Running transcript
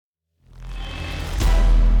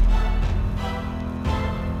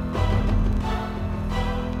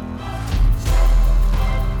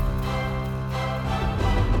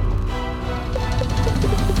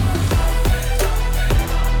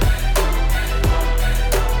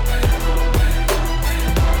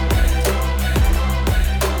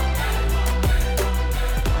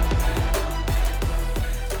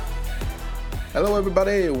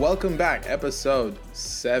everybody. Welcome back. Episode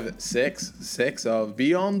 6 of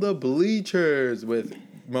Beyond the Bleachers with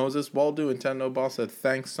Moses Waldo and Tendo Bossa.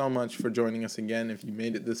 Thanks so much for joining us again. If you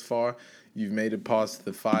made it this far, you've made it past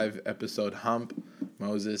the 5-episode hump.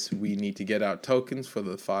 Moses, we need to get out tokens for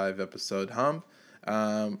the 5-episode hump.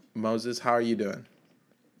 Moses, how are you doing?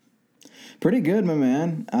 Pretty good, my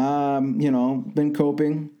man. Been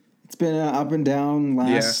coping. It's been up and down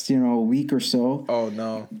last, week or so. Oh,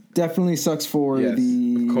 no. Definitely sucks for of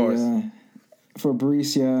course. For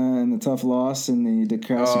Borussia and the tough loss in the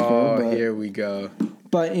Clasico. Oh, here we go.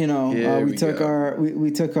 But,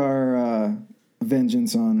 we took our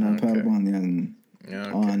vengeance on Paderborn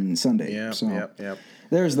on Sunday. Yep, so yep.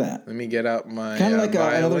 There's that. Let me get out my kind of like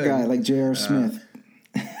another guy, like J.R. Smith.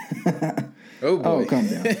 Oh boy! Oh, calm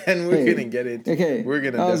down. And we're gonna get into. Okay, we're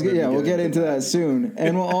gonna. We'll get into that soon.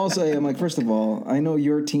 And we'll also. I'm like, first of all, I know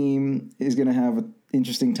your team is gonna have an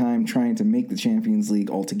interesting time trying to make the Champions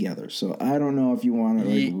League altogether. So I don't know if you want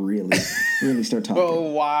to really start talking.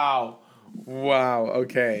 Oh wow!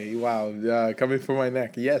 Okay, wow! Coming for my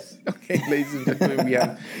neck. Yes. Okay, ladies and gentlemen, we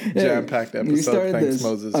have jam-packed episode. Thanks, this.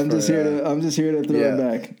 Moses. I'm just here to throw it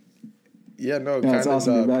back. Yeah, no, kind of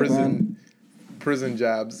awesome prison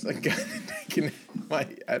jabs. I got taken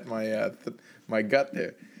my gut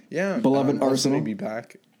there. Yeah, beloved Arsenal. To be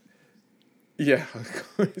back. Yeah,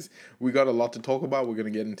 of course. We got a lot to talk about. We're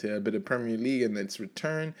going to get into a bit of Premier League and its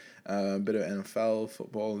return, a bit of NFL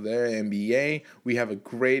football there, NBA. We have a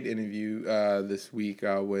great interview this week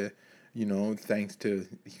where, thanks to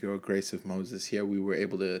your grace of Moses here, we were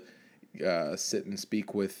able to sit and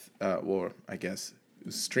speak with,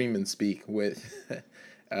 stream and speak with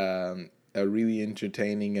a really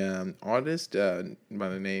entertaining artist by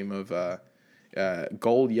the name of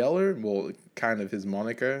Gold Yeller. Well, kind of his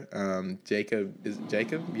moniker. Jacob. Is it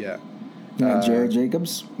Jacob? Yeah. Jared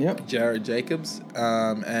Jacobs. Yep. Jared Jacobs.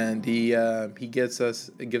 And he gives us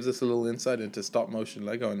a little insight into stop motion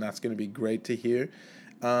Lego, and that's going to be great to hear.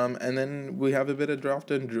 And then we have a bit of draft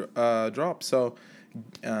and drop. So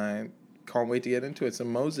can't wait to get into it. So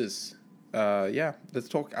Moses. Let's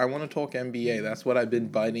talk. I want to talk NBA. That's what I've been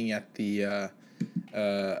biting at the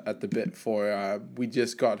bit for. We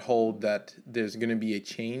just got hold that there's going to be a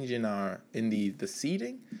change in the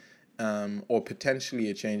seeding, or potentially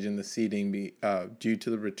a change in the seeding due to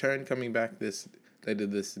the return coming back later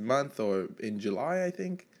this month or in July, I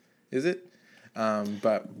think. Is it?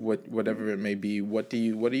 But whatever it may be, what are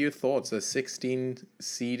your thoughts? A 16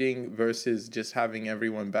 seeding versus just having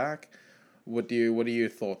everyone back? What are your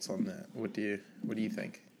thoughts on that? What do you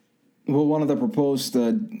think? Well, one of the proposed,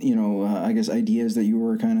 ideas that you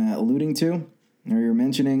were kind of alluding to, or you're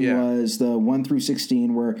mentioning, was the 1 through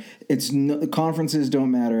 16, where conferences don't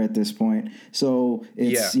matter at this point. So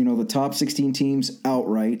it's the top 16 teams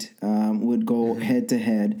outright would go head to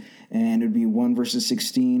head, and it'd be 1 versus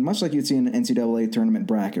 16, much like you'd see in an NCAA tournament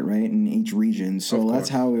bracket, right, in each region. So that's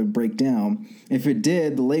how it would break down. If it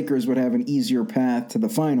did, the Lakers would have an easier path to the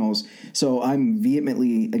finals. So I'm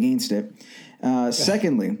vehemently against it.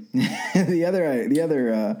 Secondly, the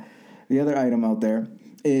other item out there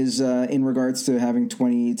is in regards to having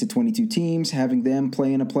 20 to 22 teams, having them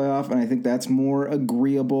play in a playoff, and I think that's more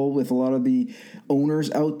agreeable with a lot of the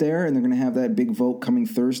owners out there, and they're going to have that big vote coming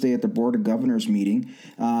Thursday at the Board of Governors meeting,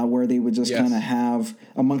 where they would just kind of have,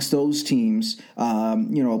 amongst those teams,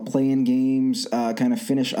 play-in games, kind of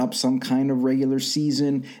finish up some kind of regular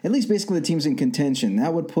season, at least basically the teams in contention.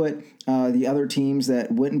 That would put the other teams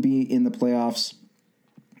that wouldn't be in the playoffs,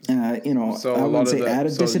 so I wouldn't say at a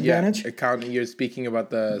disadvantage. You're speaking about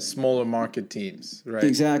the smaller market teams, right?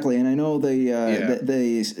 Exactly, and I know the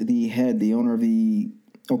owner of the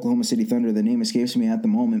Oklahoma City Thunder, the name escapes me at the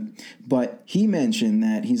moment, but he mentioned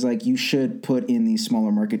that he's like, you should put in these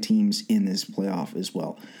smaller market teams in this playoff as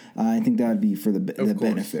well. I think that would be for the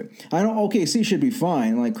benefit. I know OKC should be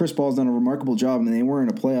fine. Like, Chris Paul's done a remarkable job, and they were in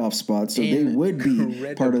a playoff spot, so they would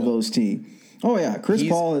be part of those teams. Oh, yeah.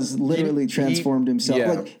 Paul has literally transformed himself.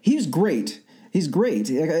 Yeah. Like, he's great. He's great.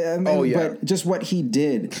 But just what he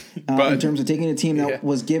did in terms of taking a team that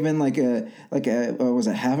was given was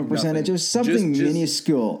it half a percentage? It was something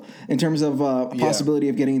minuscule in terms of possibility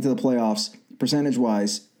of getting into the playoffs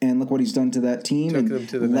percentage-wise. And look what he's done to that team. Took them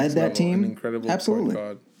to the led next that level. team. An incredible Absolutely. point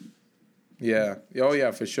guard. Yeah. Oh,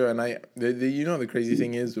 yeah, for sure. And the crazy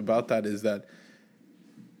thing is about that is that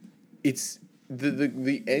it's the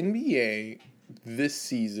NBA this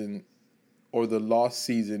season or the last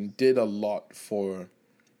season did a lot for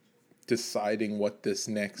deciding what this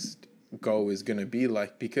next go is going to be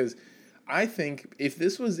like, because I think if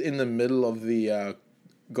this was in the middle of the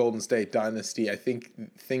Golden State dynasty, I think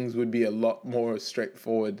things would be a lot more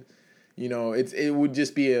straightforward it would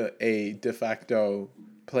just be a de facto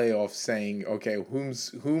playoff saying, okay,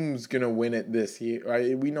 who's gonna win it this year?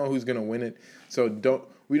 Right? We know who's gonna win it, so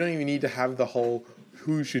we don't even need to have the whole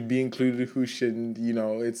who should be included, who shouldn't.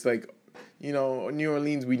 It's like, New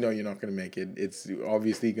Orleans, we know you're not gonna make it. It's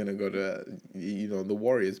obviously gonna go to the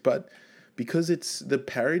Warriors, but because it's the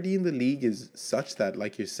parity in the league is such that,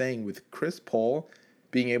 like you're saying, with Chris Paul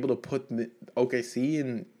being able to put the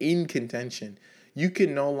OKC in contention,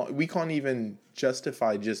 we can't even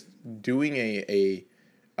justify just doing a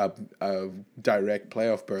direct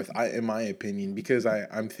playoff berth, in my opinion, because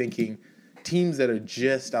I'm thinking teams that are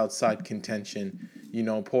just outside contention,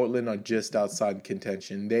 Portland are just outside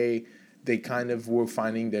contention. They kind of were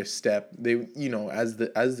finding their step. They, as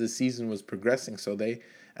the season was progressing,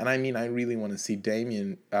 I really want to see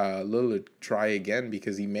Damian Lillard try again,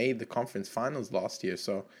 because he made the conference finals last year.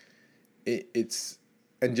 So it's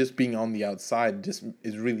and just being on the outside just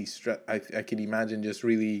is really I can imagine just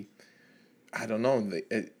really, I don't know.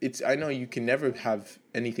 I know you can never have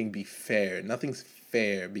anything be fair. Nothing's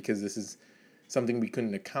fair because this is something we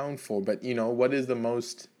couldn't account for. But what is the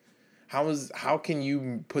most? How can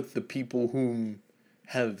you put the people whom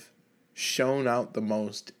have shown out the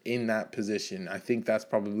most in that position? I think that's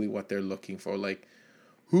probably what they're looking for. Like,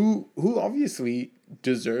 who obviously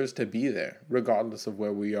deserves to be there, regardless of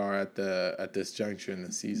where we are at this juncture in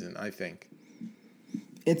the season. I think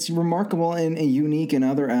it's remarkable and unique in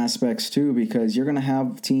other aspects too, because you're going to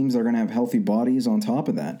have teams that are going to have healthy bodies on top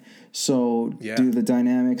of that. So do the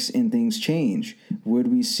dynamics and things change? Would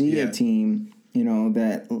we see a team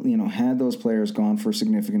that had those players gone for a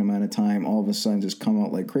significant amount of time, all of a sudden just come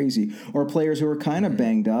out like crazy, or players who are kind of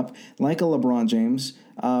banged up, like a LeBron James?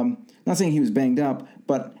 Not saying he was banged up,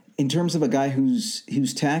 but in terms of a guy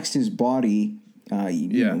who's taxed his body,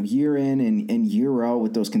 year in and year out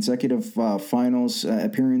with those consecutive finals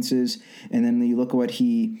appearances, and then you look at what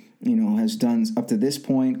he has done up to this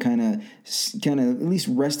point, kind of at least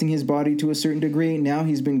resting his body to a certain degree. Now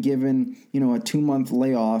he's been given a 2-month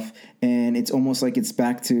layoff, and it's almost like it's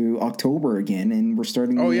back to October again, and we're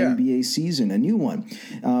starting the NBA season, a new one.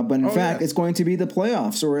 But in fact, it's going to be the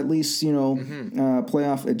playoffs, or at least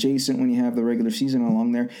playoff adjacent when you have the regular season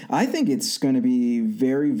along there. I think it's going to be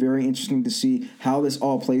very, very interesting to see how this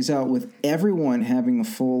all plays out with everyone having a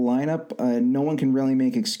full lineup. No one can really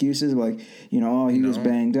make excuses like, he was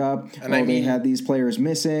banged up. And they had these players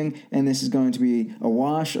missing, and this is going to be a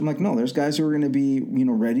wash. I'm like, no, there's guys who are going to be,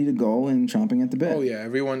 ready to go and chomping at the bit. Oh yeah,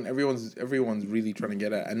 everyone's really trying to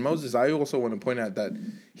get at. And Moses, I also want to point out that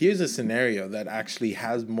here's a scenario that actually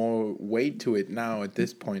has more weight to it now at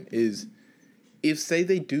this point, is if, say,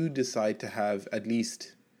 they do decide to have at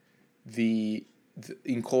least the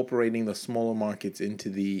incorporating the smaller markets into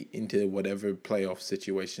whatever playoff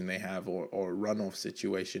situation they have, or runoff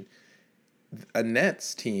situation. A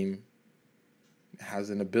Nets team has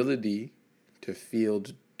an ability to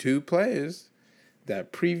field 2 players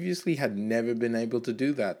that previously had never been able to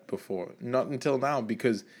do that before. Not until now,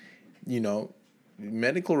 because,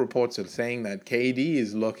 medical reports are saying that KD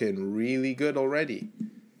is looking really good already.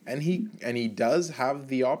 And he does have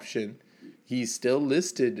the option. He's still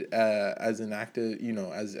listed as an actor,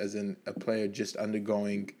 as a player just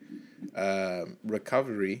undergoing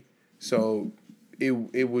recovery. So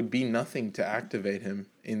it would be nothing to activate him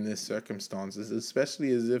in this circumstances,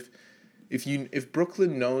 especially as if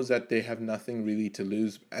Brooklyn knows that they have nothing really to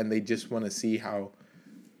lose and they just want to see how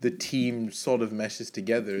the team sort of meshes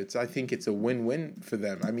together. I think it's a win-win for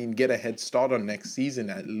them. I mean, get a head start on next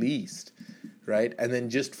season at least, right? And then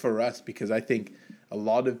just for us, because I think a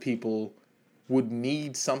lot of people would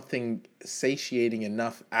need something satiating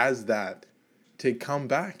enough as that to come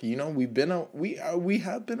back. We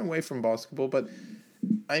have been away from basketball, but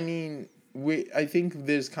I mean, I think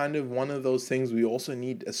there's kind of one of those things. We also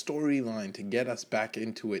need a storyline to get us back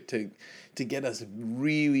into it, to get us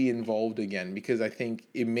really involved again, because I think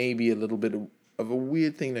it may be a little bit of a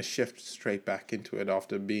weird thing to shift straight back into it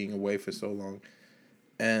after being away for so long.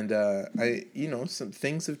 And some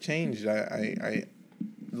things have changed.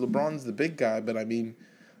 LeBron's the big guy, but I mean,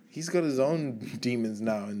 he's got his own demons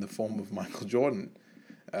now in the form of Michael Jordan.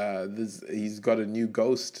 He's got a new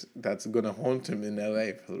ghost that's going to haunt him in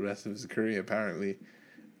LA for the rest of his career, apparently.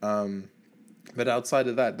 But outside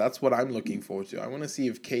of that, that's what I'm looking forward to. I want to see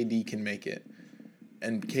if KD can make it.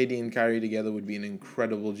 And KD and Kyrie together would be an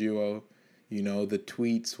incredible duo. The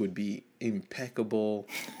tweets would be impeccable.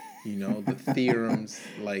 The theorems,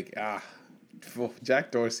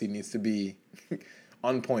 Jack Dorsey needs to be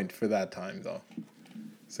on point for that time, though.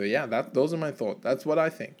 So yeah, those are my thoughts. That's what I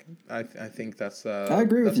think. I think that's. I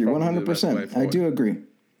agree with you 100%. I do agree.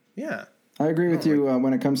 Yeah. I agree with you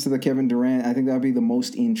when it comes to the Kevin Durant. I think that would be the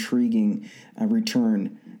most intriguing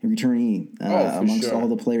returnee amongst all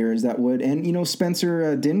the players that would. And,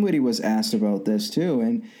 Spencer Dinwiddie was asked about this too.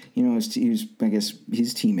 And, he was, I guess,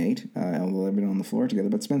 his teammate, although they've been on the floor together.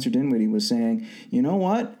 But Spencer Dinwiddie was saying, you know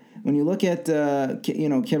what? When you look at,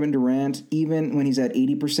 Kevin Durant, even when he's at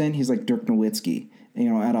 80%, he's like Dirk Nowitzki.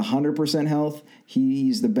 At 100% health,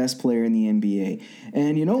 he's the best player in the NBA.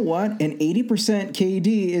 And you know what? An 80%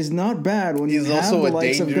 KD is not bad when you have the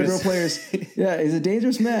likes of good role players. Yeah, he's a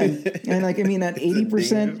dangerous man. And at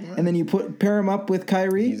 80%, and then you pair him up with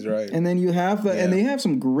Kyrie. He's right. And then you have and they have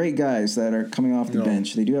some great guys that are coming off the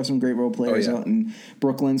bench. They do have some great role players out in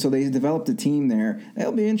Brooklyn. So they developed a team there.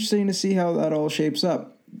 It'll be interesting to see how that all shapes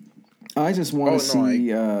up. I just want to see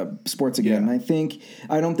sports again. Yeah.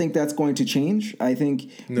 I don't think that's going to change. I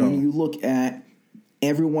think when you look at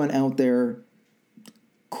everyone out there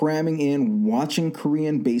cramming in, watching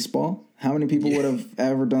Korean baseball, how many people would have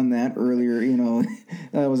ever done that earlier?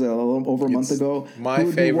 That was a little over a month ago. My who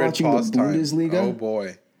would favorite be watching pastime. The Bundesliga. Oh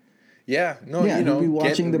boy, yeah, no, yeah, who'd be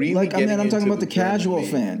watching I'm talking about the casual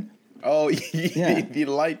fan. Oh, the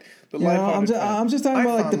light. I'm just talking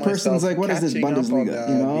about the person's what is this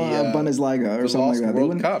Bundesliga? Bundesliga or something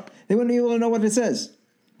like that. They wouldn't be able to know what it says.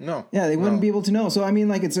 No. Yeah, they wouldn't be able to know. So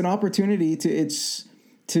it's an opportunity to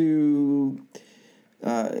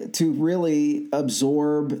really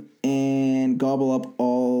absorb and gobble up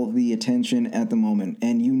all the attention at the moment.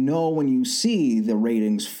 And when you see the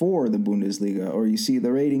ratings for the Bundesliga, or you see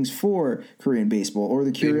the ratings for Korean baseball, or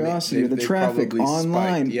the curiosity or the traffic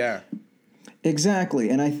online. Spiked, yeah.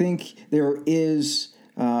 Exactly. And I think there is,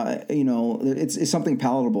 it's something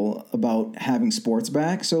palatable about having sports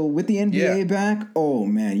back. So with the NBA back, oh,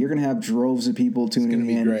 man, you're going to have droves of people tuning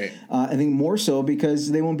in. Great. I think more so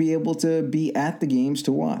because they won't be able to be at the games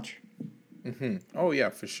to watch. Mm-hmm. Oh, yeah,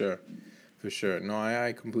 for sure. For sure. No,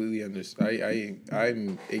 I completely understand.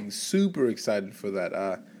 I'm super excited for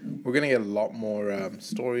that. We're going to get a lot more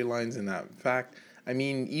storylines in that fact. I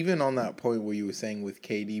mean, even on that point where you were saying with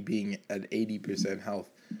KD being at 80%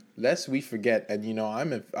 health, lest we forget, and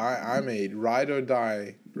I'm a ride or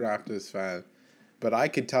die Raptors fan, but I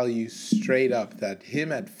could tell you straight up that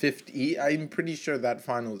him at 50, I'm pretty sure that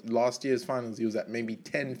last year's finals, he was at maybe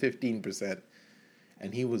 10-15%,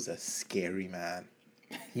 and he was a scary man.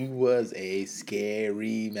 He was a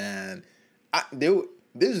scary man.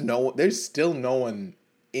 There's still no one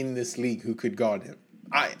in this league who could guard him.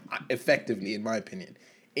 I effectively, in my opinion,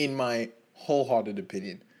 in my wholehearted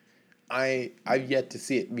opinion, I've yet to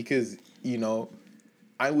see it because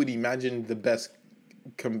I would imagine the best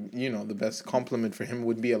compliment for him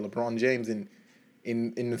would be a LeBron James in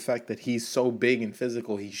the fact that he's so big and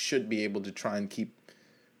physical, he should be able to try and keep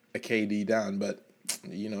a KD down. But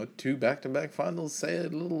 2 back-to-back finals say a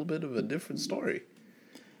little bit of a different story.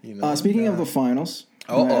 Speaking of the finals.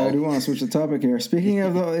 I do want to switch the topic here. Speaking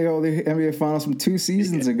of the NBA Finals from 2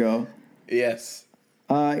 seasons ago. Yes.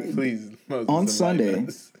 Please. Moses, on Sunday,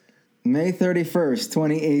 May 31st,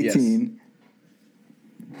 2018.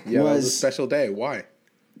 Yes. Yeah, that was a special day. Why?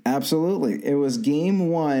 Absolutely. It was Game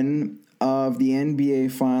 1 of the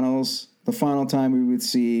NBA Finals. The final time we would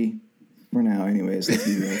see, for now anyways,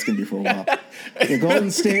 it's going to be for a while. The Golden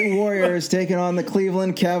State Warriors taking on the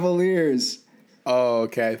Cleveland Cavaliers. Oh,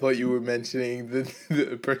 okay. I thought you were mentioning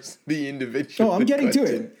the individual. Oh, I'm getting to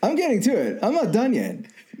it. I'm not done yet.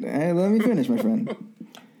 Hey, let me finish, my friend.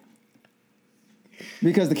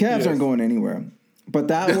 Because the Cavs aren't going anywhere. But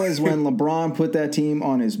that was when LeBron put that team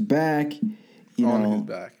on his back.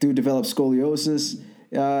 Dude developed scoliosis.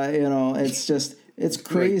 It's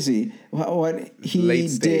crazy what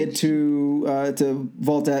he did to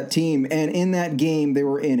vault that team. And in that game, they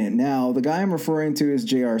were in it. Now, the guy I'm referring to is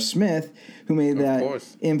J.R. Smith, who made that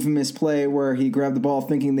infamous play where he grabbed the ball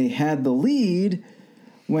thinking they had the lead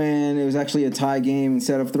when it was actually a tie game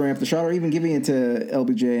instead of throwing up the shot or even giving it to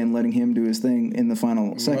LBJ and letting him do his thing in the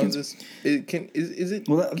final seconds.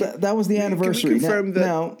 That was the anniversary.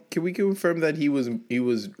 Can we confirm that he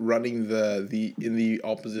was running in the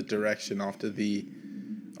opposite direction after the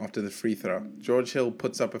free throw? George Hill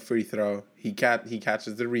puts up a free throw. He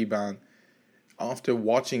catches the rebound. After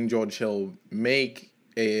watching George Hill make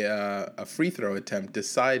a free throw attempt,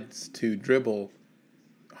 decides to dribble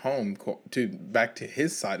home court back to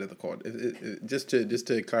his side of the court. Just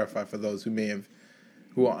to clarify for those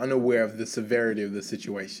who are unaware of the severity of the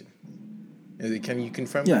situation. Can you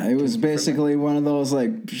confirm that? Yeah, it was basically one of those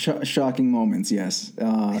shocking moments, yes.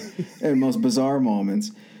 And most bizarre moments.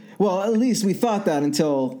 Well, at least we thought that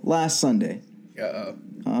until last Sunday.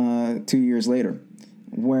 2 years later,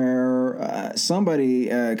 where somebody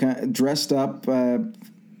kind of dressed up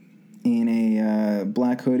in a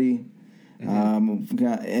black hoodie.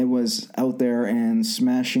 It was out there and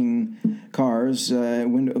smashing cars,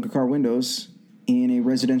 car windows in a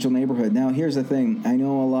residential neighborhood. Now, here's the thing. I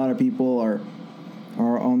know a lot of people are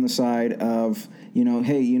on the side of,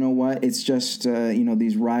 hey, you know what? It's just,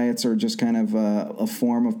 these riots are just kind of a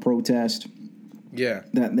form of protest. Yeah.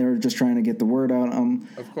 That they're just trying to get the word out.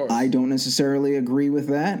 Of course. I don't necessarily agree with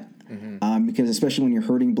that. Because especially when you're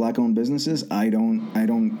hurting black-owned businesses, I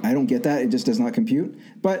don't get that. It just does not compute.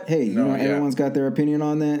 But hey, everyone's got their opinion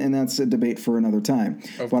on that, and that's a debate for another time.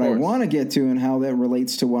 What I want to get to and how that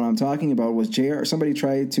relates to what I'm talking about was Somebody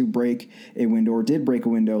tried to break a window or did break a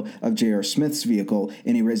window of J.R. Smith's vehicle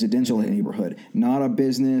in a residential neighborhood, not a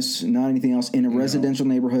business, not anything else. In a residential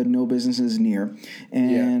neighborhood, no businesses near,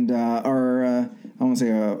 and our. I won't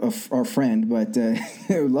say our friend, but I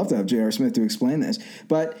would love to have J.R. Smith to explain this.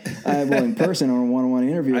 But in person or a one-on-one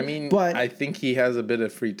interview. I mean, I think he has a bit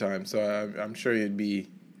of free time, so I'm sure he'd be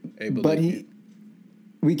able to. But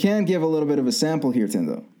we can give a little bit of a sample here, Tim,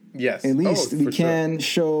 though. Yes. At least we can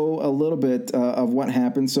show a little bit of what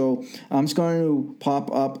happened. So I'm just going to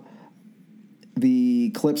pop up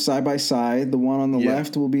the clips side by side. The one on the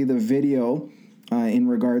left will be the video in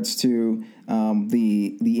regards to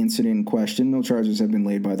the incident in question. No charges have been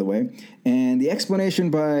laid, by the way. And the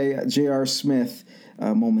explanation by J.R. Smith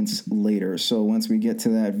moments later. So once we get to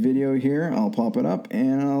that video here, I'll pop it up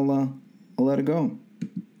and I'll let it go.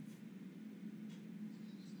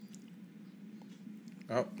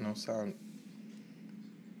 Oh, no sound.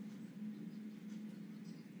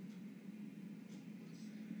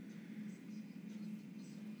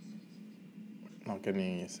 Not getting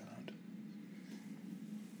any sound.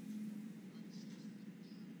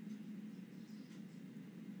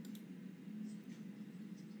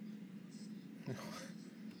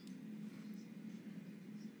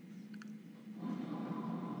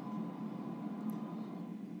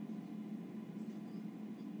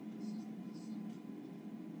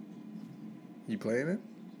 You playing it?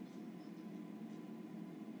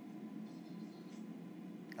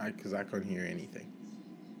 Because I couldn't hear anything.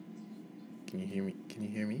 Can you hear me? Can you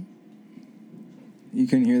hear me? You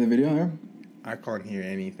couldn't hear the video, huh? I can't hear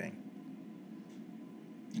anything.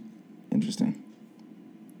 Interesting.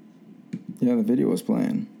 Yeah, the video was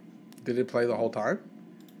playing. Did it play the whole time?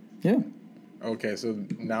 Yeah. Okay, so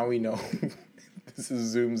now we know this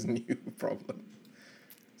is Zoom's new problem.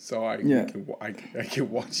 So I can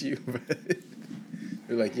watch you, but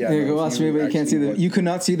you're like, yeah. There you go. Watch me, but you can't see the. You could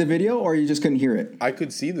not see the video, or you just couldn't hear it. I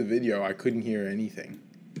could see the video. I couldn't hear anything.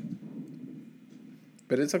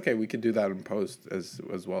 But it's okay. We could do that in post as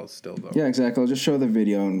well. Still though. Yeah, exactly. I'll just show the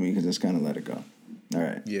video, and we can just kind of let it go. All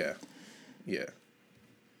right. Yeah.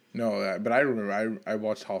 No, but I remember I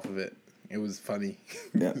watched half of it. It was funny.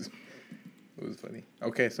 Yeah. It was funny.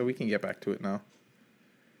 Okay, so we can get back to it now.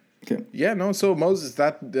 Okay. Yeah, no, so Moses,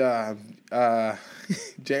 that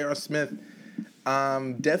J.R. Smith,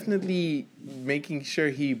 definitely making sure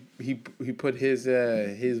he put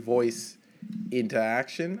his voice into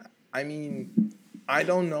action. I mean, I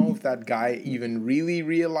don't know if that guy even really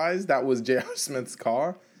realized that was J.R. Smith's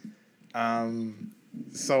car.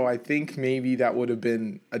 So I think maybe that would have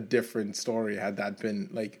been a different story had that been,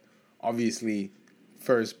 like, obviously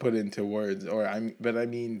first put into words. But I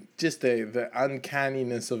mean, just the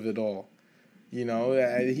uncanniness of it all.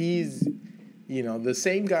 He's, the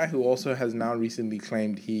same guy who also has now recently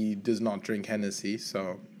claimed he does not drink Hennessy.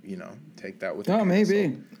 So, take that with. Oh,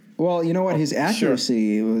 maybe. Well, you know what? His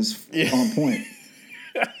accuracy was on point.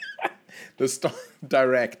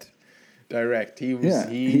 Direct. He was. Yeah,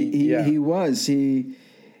 he was. He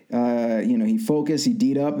focused. He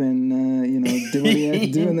D'd up and did what he had to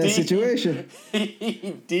do in that situation.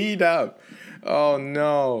 He D'd up. Oh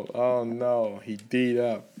no, he D'd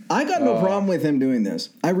up. I got no problem with him doing this.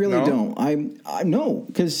 I really don't. I no,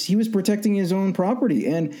 because he was protecting his own property,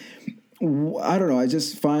 and I don't know. I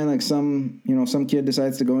just find like some kid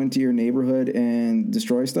decides to go into your neighborhood and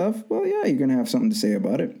destroy stuff. Well, yeah, you're gonna have something to say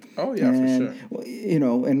about it. Oh yeah, for sure.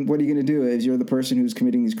 And what are you gonna do if you're the person who's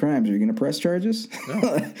committing these crimes? Are you gonna press charges?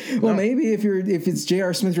 No. Maybe if it's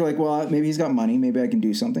J.R. Smith, you're like, well, maybe he's got money. Maybe I can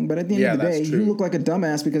do something. But at the end of the day, you look like a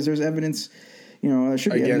dumbass because there's evidence. There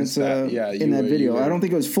should be evidence in that video. I don't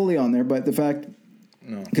think it was fully on there, but the fact,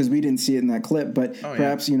 because we didn't see it in that clip, but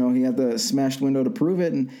perhaps he had the smashed window to prove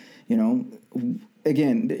it, and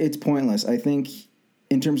again, it's pointless. I think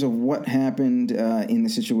in terms of what happened in the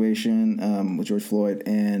situation with George Floyd,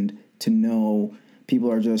 and to know people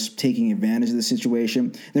are just taking advantage of the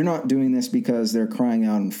situation. They're not doing this because they're crying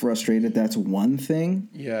out and frustrated. That's one thing.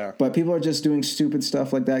 Yeah. But people are just doing stupid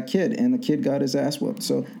stuff like that kid, and the kid got his ass whooped.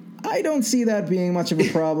 So I don't see that being much of a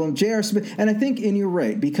problem. J.R. Smith, and I think, and you're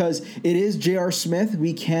right, because it is J.R. Smith,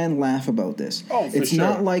 we can laugh about this. Oh, for it's sure.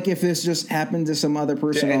 not like if this just happened to some other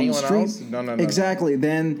person to on the street. Else? No. Exactly.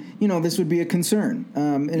 Then, this would be a concern.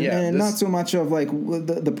 And not so much of like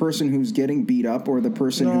the person who's getting beat up or the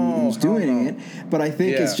person who's doing it, but I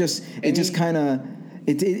think it's just,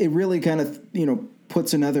 it really kind of,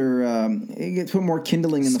 puts another, it put more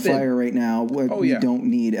kindling in the fire right now, what we don't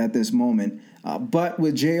need at this moment. But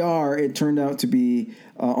with JR, it turned out to be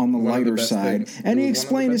on the lighter side. Things. And he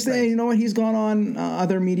explained his thing. You know what? He's gone on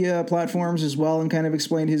other media platforms as well and kind of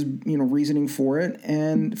explained his reasoning for it.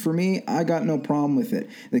 And for me, I got no problem with it.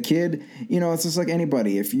 The kid, it's just like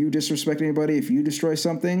anybody. If you disrespect anybody, if you destroy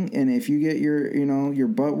something, and if you get your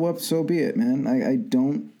butt whooped, so be it, man. I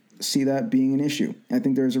don't see that being an issue. I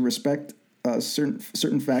think there's a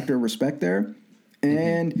certain factor of respect there.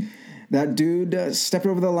 And that dude stepped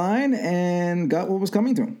over the line and got what was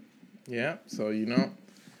coming to him. Yeah, so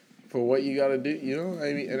for what you got to do,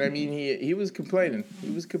 he was complaining.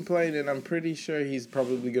 I'm pretty sure he's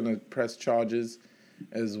probably going to press charges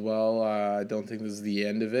as well. I don't think this is the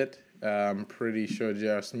end of it. I'm pretty sure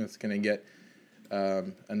J.R. Smith's going to get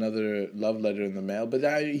another love letter in the mail, but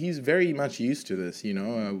he's very much used to this.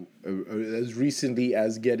 As recently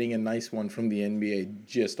as getting a nice one from the NBA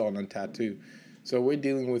just on a tattoo. So we're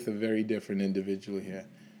dealing with a very different individual here.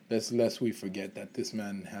 Lest we forget that this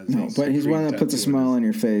man has. No, but he's one that puts a smile on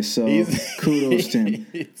your face. So kudos to him.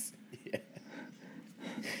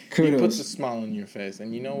 Kudos. He puts a smile on your face,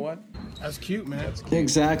 and you know what? That's cute, man. That's cute.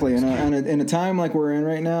 Exactly, and in a time like we're in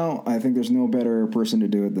right now, I think there's no better person to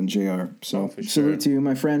do it than JR. So salute to you,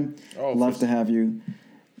 my friend. Love to have you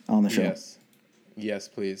on the show. Yes,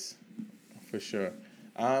 please, for sure.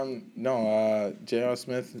 J.R.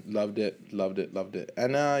 Smith, loved it.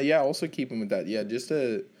 And, also keeping with that. Yeah, just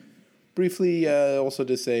to briefly also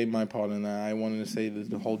to say my part in that, I wanted to say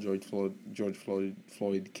the whole George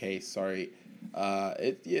Floyd case, sorry.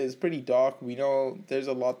 It's pretty dark. We know there's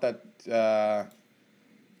a lot that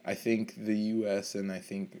I think the U.S. and I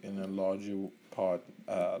think in a larger part,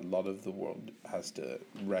 a lot of the world has to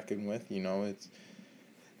reckon with. It's...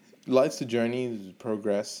 Life's a journey, there's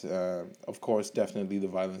progress. Of course, definitely the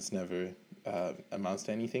violence never amounts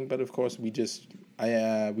to anything. But of course, we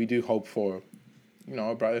do hope for,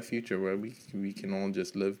 a brighter future where we can all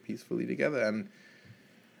just live peacefully together. And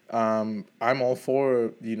I'm all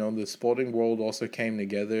for, the sporting world also came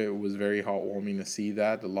together. It was very heartwarming to see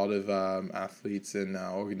that. A lot of athletes and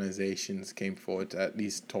organizations came forward to at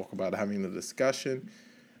least talk about having the discussion.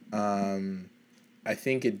 I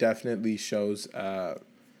think it definitely shows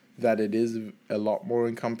that it is a lot more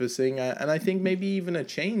encompassing, and I think maybe even a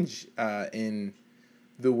change in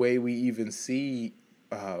the way we even see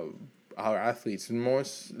our athletes,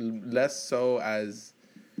 less so as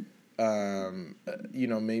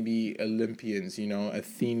maybe Olympians,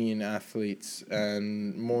 Athenian athletes,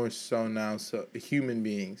 and more so now human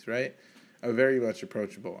beings, right, are very much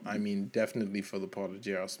approachable. I mean, definitely for the part of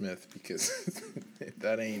J.R. Smith, because if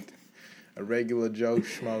that ain't a regular Joe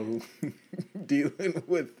Schmo dealing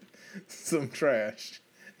with some trash,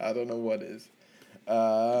 I don't know what is.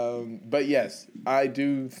 But yes, I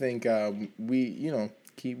do think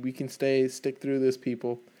we can stick through this,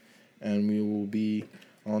 people, and we will be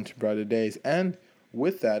on to brighter days. And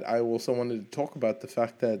with that, I also wanted to talk about the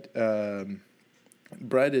fact that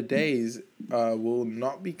brighter days will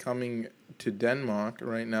not be coming to Denmark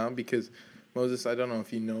right now because, Moses, I don't know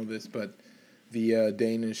if you know this, but the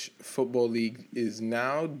Danish Football League is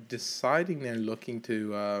now deciding they're looking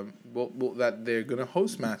to, that they're going to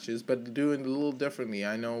host matches, but doing it a little differently.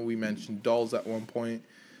 I know we mentioned dolls at one point,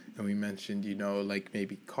 and we mentioned, like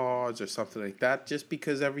maybe cards or something like that, just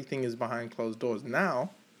because everything is behind closed doors.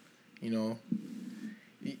 Now,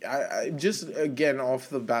 I just, again, off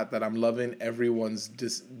the bat, that I'm loving everyone's,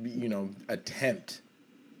 attempt.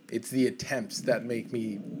 It's the attempts that make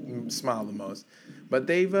me smile the most. But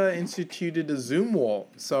they've instituted a Zoom wall.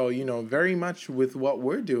 So, very much with what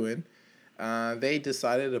we're doing, they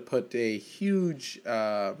decided to put a huge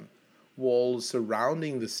wall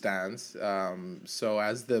surrounding the stands. So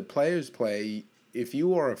as the players play, if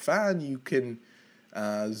you are a fan, you can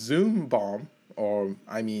Zoom bomb. Or,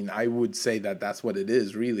 I would say that that's what it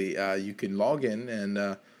is, really. You can log in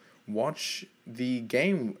and watch the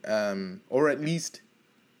game, or at least...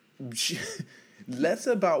 less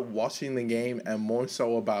about watching the game and more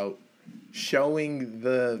so about showing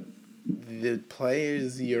the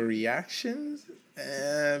players your reactions.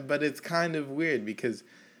 But it's kind of weird because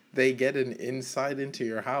they get an insight into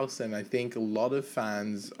your house, and I think a lot of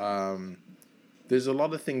fans, there's a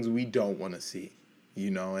lot of things we don't want to see,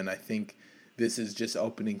 and I think this is just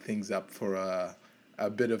opening things up for a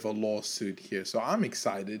bit of a lawsuit here. So I'm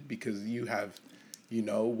excited because you have,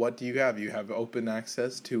 what do you have? You have open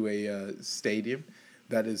access to a stadium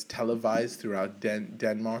that is televised throughout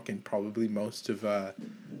Denmark and probably most of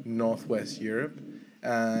Northwest Europe.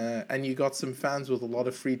 And you got some fans with a lot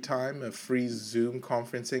of free time, a free Zoom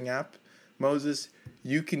conferencing app. Moses,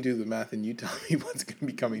 you can do the math and you tell me what's going to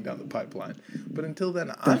be coming down the pipeline. But until then,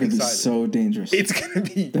 I'm excited. That could be so dangerous. It's going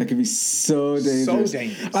to be... That could be so dangerous. So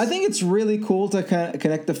dangerous. I think it's really cool to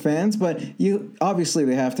connect the fans, but obviously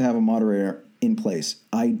they have to have a moderator in place.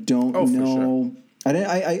 I don't know. For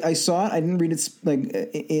sure. I saw it. I didn't read it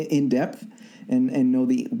in depth and know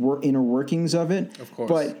the inner workings of it. Of course.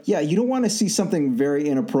 But yeah, you don't want to see something very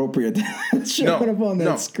inappropriate showing up on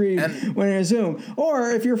that screen when you're Zoom.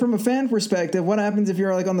 Or if you're from a fan perspective, what happens if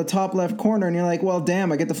you're like on the top left corner and you're like, well,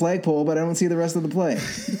 damn, I get the flagpole, but I don't see the rest of the play.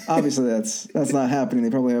 Obviously, that's not happening.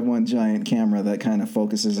 They probably have one giant camera that kind of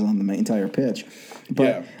focuses on the entire pitch. But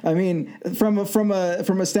yeah. I mean, from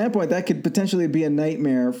a standpoint, that could potentially be a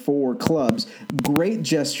nightmare for clubs. Great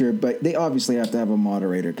gesture, but they obviously have to have a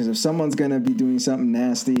moderator, because if someone's going to be doing something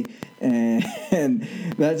nasty and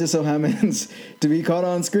that just so happens to be caught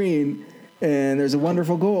on screen and there's a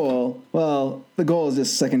wonderful goal, well, the goal is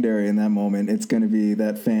just secondary in that moment. It's going to be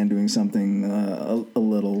that fan doing something a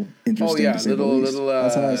little interesting. Oh yeah, to say the least.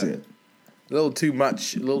 That's how I see it. A little too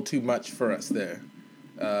much for us there.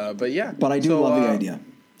 But yeah. But I do love the idea.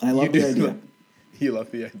 I love the idea. You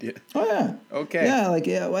love the idea. Oh yeah. Okay.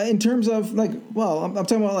 Yeah, well, in terms of I'm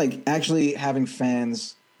talking about actually having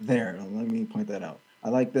fans there. Let me point that out. I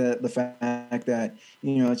like the fact that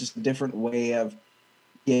it's just a different way of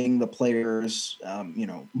getting the players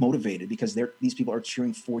motivated, because these people are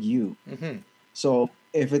cheering for you. Mm-hmm. So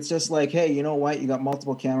if it's just like, hey, you know what? You got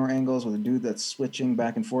multiple camera angles with a dude that's switching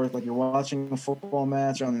back and forth, like you're watching a football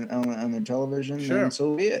match on their television, sure. And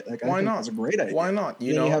so be it. Like, why I think not? That's a great idea. Why not?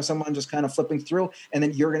 You have someone just kind of flipping through, and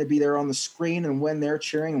then you're going to be there on the screen, and when they're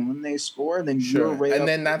cheering and when they score, then sure. you're right. And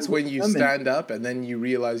then that's when you stand up, and then you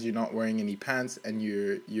realize you're not wearing any pants, and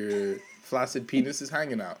your flaccid penis is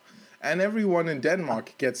hanging out, and everyone in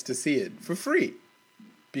Denmark gets to see it for free,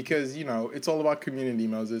 because it's all about community,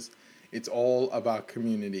 Moses. It's all about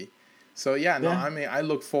community. So I mean, I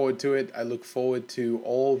look forward to it. I look forward to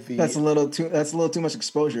all the. That's a little too much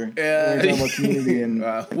exposure. Yeah, talking about community and.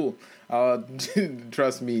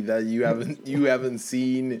 Trust me that you haven't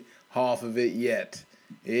seen half of it yet.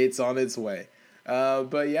 It's on its way.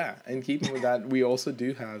 But yeah, in keeping with that, we also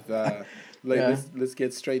do have. Let's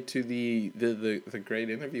get straight to the great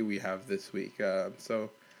interview we have this week.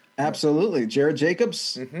 Absolutely, Jared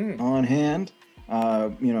Jacobs on hand.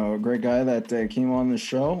 A great guy that came on the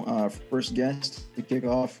show, first guest to kick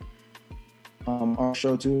off our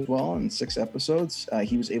show too as well in 6 episodes.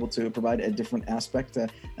 He was able to provide a different aspect,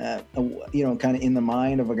 kind of in the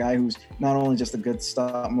mind of a guy who's not only just a good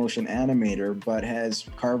stop motion animator, but has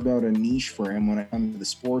carved out a niche for him when it comes to the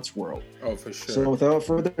sports world. Oh, for sure. So without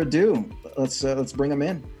further ado, let's bring him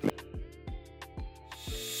in.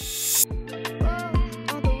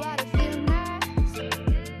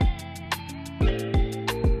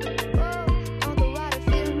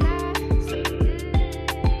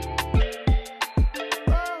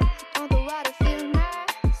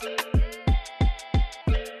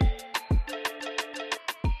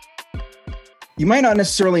 You might not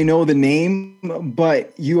necessarily know the name,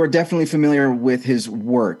 but you are definitely familiar with his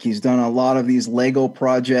work. He's done a lot of these Lego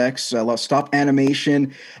projects, a lot of stop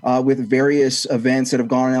animation with various events that have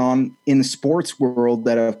gone on in the sports world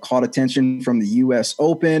that have caught attention, from the U.S.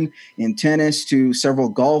 Open in tennis to several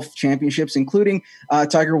golf championships, including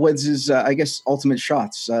Tiger Woods' ultimate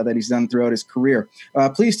shots that he's done throughout his career.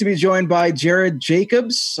 Pleased to be joined by Jared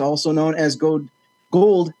Jacobs, also known as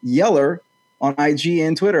Gold Yeller on IG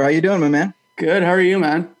and Twitter. How you doing, my man? Good. How are you,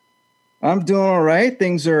 man? I'm doing all right.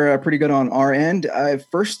 Things are pretty good on our end.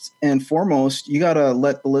 First and foremost, you got to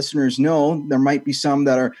let the listeners know, there might be some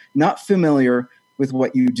that are not familiar with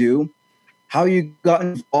what you do, how you got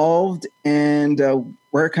involved, and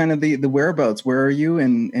where kind of the whereabouts. Where are you,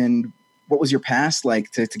 and what was your past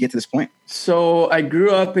like to get to this point? So I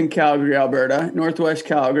grew up in Calgary, Alberta, Northwest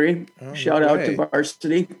Calgary. Shout out to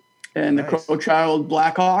Varsity and the Crowchild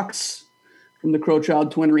Blackhawks from the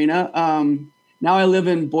Crowchild Twin Arena. Now I live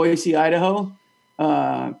in Boise, Idaho,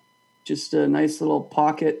 just a nice little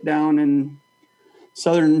pocket down in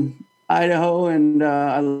southern Idaho, and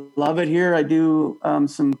I love it here. I do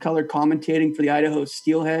some color commentating for the Idaho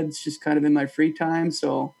Steelheads, just kind of in my free time.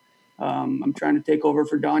 So I'm trying to take over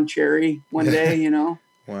for Don Cherry one day,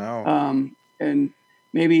 Wow. And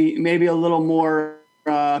maybe a little more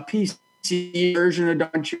peace PC version of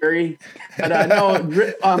Don Cherry. But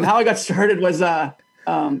no, how I got started was I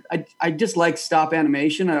just like stop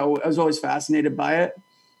animation. I was always fascinated by it.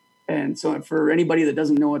 And so for anybody that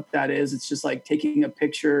doesn't know what that is, it's just like taking a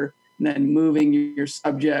picture and then moving your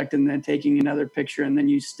subject and then taking another picture and then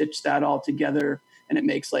you stitch that all together and it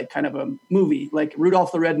makes like kind of a movie. Like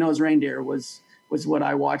Rudolph the Red-Nosed Reindeer was what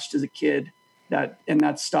I watched as a kid,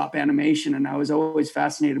 that's stop animation. And I was always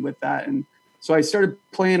fascinated with that. And so I started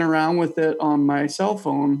playing around with it on my cell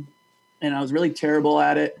phone and I was really terrible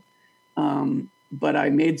at it. But I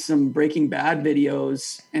made some Breaking Bad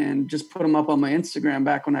videos and just put them up on my Instagram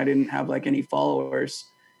back when I didn't have like any followers.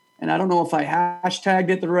 And I don't know if I hashtagged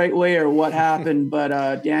it the right way or what happened,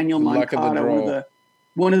 but Daniel Moncada,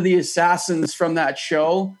 one of the assassins from that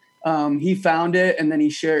show, he found it and then he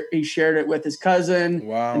shared it with his cousin.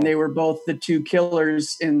 Wow. And they were both the two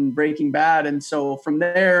killers in Breaking Bad. And so from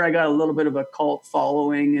there, I got a little bit of a cult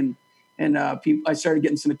following and I started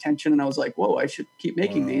getting some attention and I was like, whoa, I should keep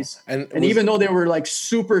making these. And even though they were like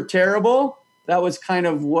super terrible, that was kind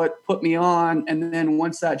of what put me on. And then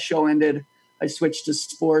once that show ended, I switched to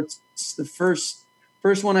sports. The first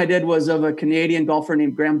one I did was of a Canadian golfer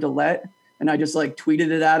named Graham Dillette. And I just like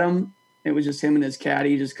tweeted it at him. It was just him and his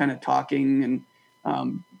caddy just kind of talking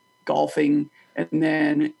and golfing. And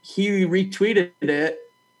then he retweeted it.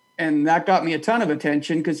 And that got me a ton of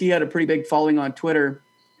attention because he had a pretty big following on Twitter.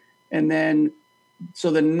 And then,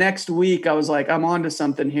 so the next week I was like, I'm onto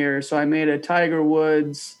something here. So I made a Tiger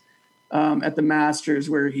Woods at the Masters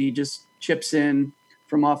where he just chips in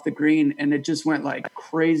from off the green. And it just went like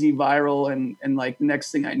crazy viral. And like the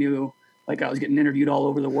next thing I knew, like I was getting interviewed all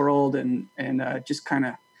over the world and just kind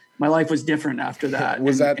of, my life was different after that.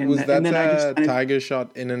 Was that Tiger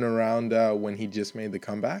shot in and around when he just made the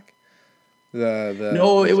comeback? This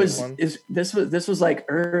was like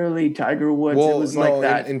early Tiger Woods. Well, it was like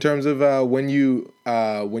that in terms of when you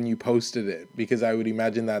posted it, because I would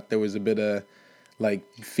imagine that there was a bit of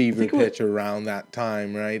like fever pitch around that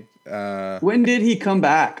time, right? When did he come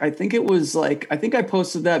back? I think I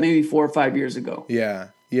posted that maybe 4 or 5 years ago.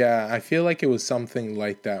 Yeah, I feel like it was something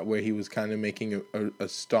like that where he was kind of making a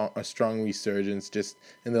strong resurgence just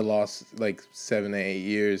in the last like 7 to 8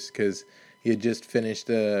 years because he had just finished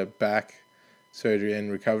the back surgery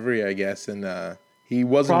and recovery, I guess, and he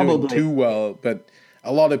wasn't doing too well, but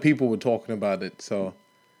a lot of people were talking about it. So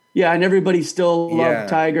yeah, and everybody still loved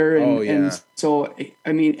Tiger, and so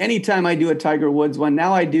I mean, anytime I do a Tiger Woods one,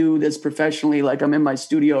 now I do this professionally. Like I'm in my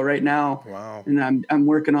studio right now, and I'm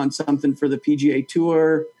working on something for the PGA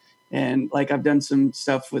Tour, and like I've done some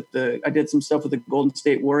stuff with the Golden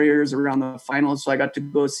State Warriors around the finals, so I got to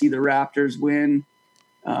go see the Raptors win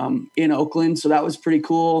in Oakland. So that was pretty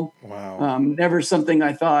cool. Wow. Never something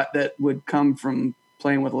I thought that would come from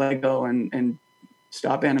playing with Lego and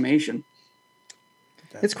stop animation.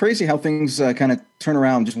 It's crazy how things kind of turn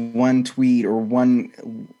around. Just one tweet or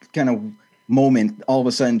one kind of moment all of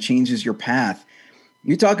a sudden changes your path.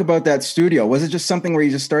 You talk about that studio. Was it just something where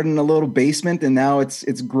you just started in a little basement and now it's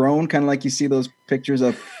grown, kind of like you see those pictures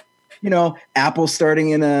of, Apple starting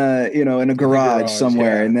in a garage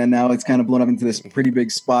somewhere, and then now it's kind of blown up into this pretty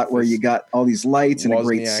big spot where you got all these lights and a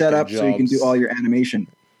great setup, so you can do all your animation.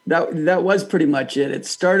 That was pretty much it. It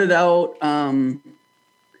started out on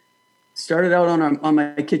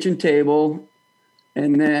my kitchen table,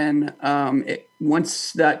 and then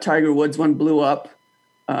once that Tiger Woods one blew up,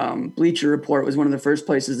 Bleacher Report was one of the first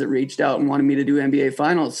places that reached out and wanted me to do NBA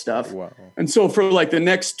Finals stuff. Wow. And so for like the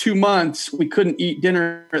next 2 months, we couldn't eat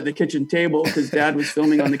dinner at the kitchen table because Dad was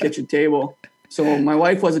filming on the kitchen table. So my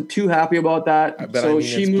wife wasn't too happy about that. So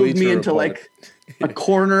she moved me into like a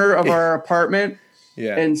corner of our apartment.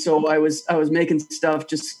 Yeah. And so I was making stuff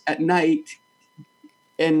just at night.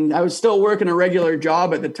 And I was still working a regular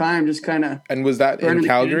job at the time, just kind of. And was that in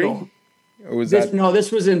Calgary? Or was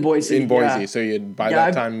this was in Boise. In Boise. Yeah. So you had by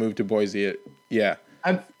that time moved to Boise. Yeah.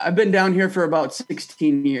 I've been down here for about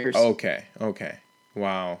 16 years. Okay.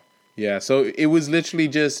 Wow. Yeah. So it was literally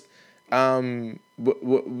just, did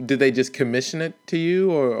they just commission it to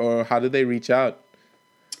you or how did they reach out?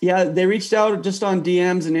 Yeah, they reached out just on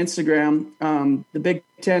DMs and Instagram. The Big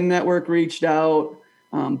Ten Network reached out.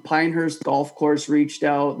 Pinehurst Golf Course reached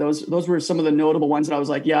out. Those were some of the notable ones that I was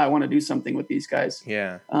like, yeah, I want to do something with these guys.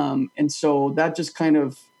 Yeah. And so that just kind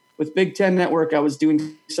of, with Big Ten Network, I was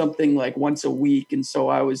doing something like once a week. And so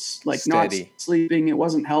I was like Steady. Not sleeping. It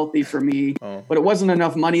wasn't healthy for me, but it wasn't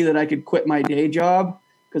enough money that I could quit my day job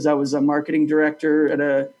because I was a marketing director at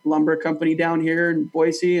a lumber company down here in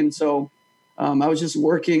Boise. And so I was just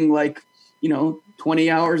working like,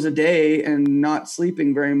 20 hours a day and not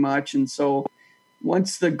sleeping very much. And so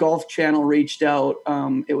once the Golf Channel reached out,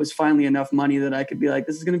 it was finally enough money that I could be like,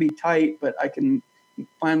 this is going to be tight, but I can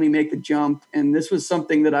finally make the jump. And this was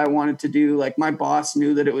something that I wanted to do. Like my boss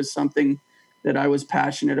knew that it was something that I was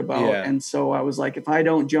passionate about. Yeah. And so I was like, if I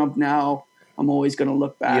don't jump now, I'm always going to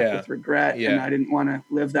look back with regret. And I didn't want to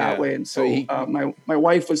live that way. And so my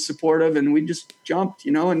wife was supportive and we just jumped,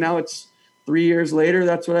 you know, and now it's 3 years later.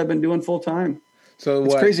 That's what I've been doing full time. So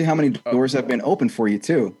it's crazy how many doors have been open for you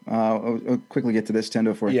too. I'll quickly get to this,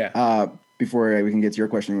 Tendo, before we can get to your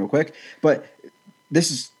question real quick. But this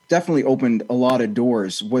has definitely opened a lot of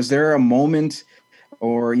doors. Was there a moment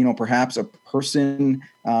or, you know, perhaps a person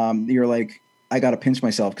you're like, I got to pinch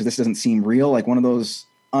myself because this doesn't seem real, like one of those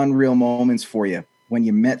unreal moments for you when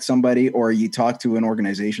you met somebody or you talked to an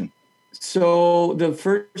organization? So the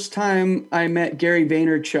first time I met Gary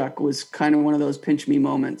Vaynerchuk was kind of one of those pinch me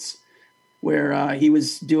moments where he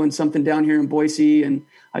was doing something down here in Boise and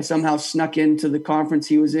I somehow snuck into the conference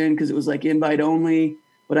he was in because it was like invite only,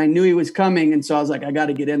 but I knew he was coming. And so I was like, I got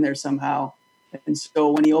to get in there somehow. And so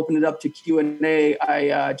when he opened it up to Q&A,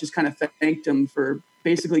 I just kind of thanked him for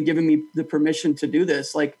basically giving me the permission to do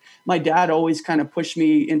this. Like my dad always kind of pushed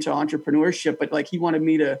me into entrepreneurship, but like he wanted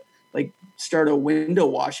me to like start a window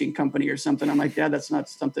washing company or something. I'm like, Dad, that's not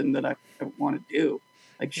something that I want to do.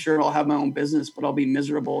 Like, sure, I'll have my own business, but I'll be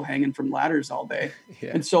miserable hanging from ladders all day.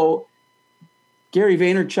 Yeah. And so Gary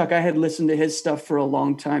Vaynerchuk, I had listened to his stuff for a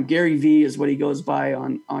long time. Gary V is what he goes by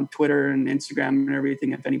on Twitter and Instagram and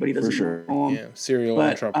everything. If anybody doesn't know him. Yeah, serial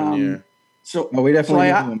entrepreneur. We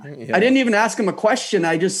definitely I didn't even ask him a question.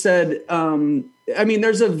 I just said, I mean,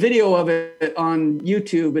 there's a video of it on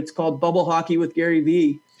YouTube. It's called Bubble Hockey with Gary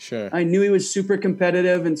V. Sure. I knew he was super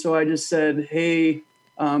competitive. And so I just said, hey,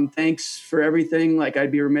 thanks for everything. Like,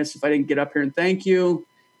 I'd be remiss if I didn't get up here and thank you.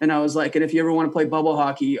 And I was like, and if you ever want to play bubble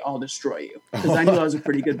hockey, I'll destroy you. Because I knew I was a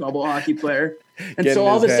pretty good bubble hockey player. And so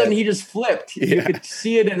all of a sudden he just flipped. Yeah. You could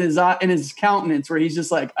see it in his countenance where he's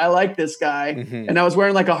just like, I like this guy. Mm-hmm. And I was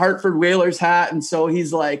wearing like a Hartford Whalers hat. And so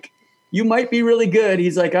he's like, you might be really good.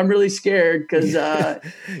 He's like, I'm really scared because,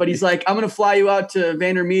 but he's like, I'm going to fly you out to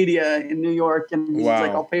VaynerMedia in New York. And he's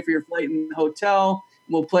like, I'll pay for your flight and hotel.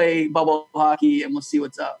 We'll play bubble hockey and we'll see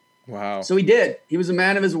what's up. Wow. So he did. He was a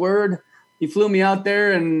man of his word. He flew me out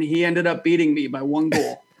there and he ended up beating me by 1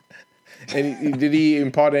 goal. And did he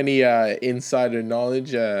impart any insider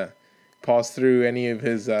knowledge, pass through any of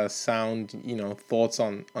his sound, thoughts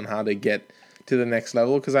on how to get to the next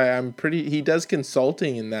level? Because he does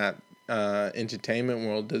consulting in that entertainment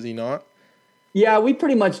world, does he not? Yeah, we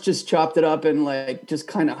pretty much just chopped it up and like just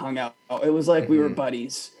kind of hung out. It was like we were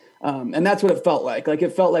buddies. And that's what it felt like. Like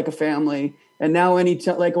it felt like a family. And now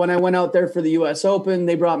like when I went out there for the US Open,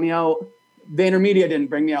 they brought me out. VaynerMedia didn't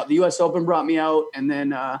bring me out. The US Open brought me out. And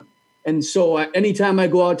then, and so anytime I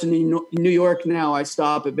go out to New York now, I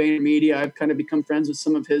stop at VaynerMedia. I've kind of become friends with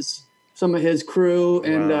some of his crew.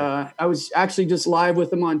 And I was actually just live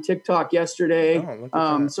with him on TikTok yesterday.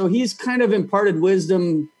 So he's kind of imparted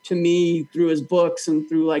wisdom to me through his books and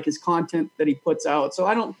through like his content that he puts out. So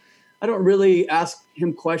I don't really ask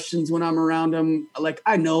him questions when I'm around him. Like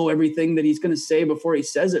I know everything that he's going to say before he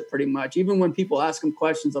says it pretty much. Even when people ask him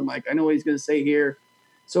questions, I'm like, I know what he's going to say here.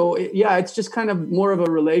 So it's just kind of more of a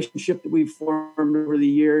relationship that we've formed over the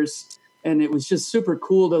years. And it was just super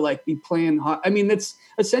cool to like be playing. I mean, it's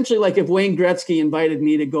essentially like if Wayne Gretzky invited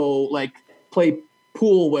me to go like play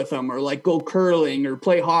pool with him or like go curling or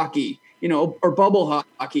play hockey, or bubble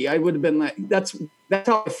hockey. I would have been like, that's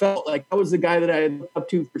how I felt. Like I was the guy that I had looked up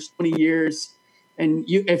to for 20 years. And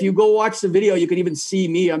if you go watch the video, you can even see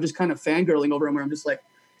me. I'm just kind of fangirling over him where I'm just like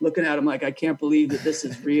looking at him like, I can't believe that this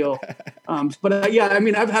is real. But I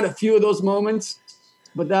mean, I've had a few of those moments,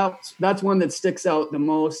 but that's one that sticks out the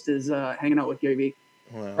most is hanging out with Gary Vee.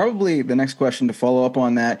 Wow. Probably the next question to follow up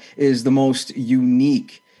on that is the most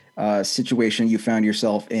unique situation you found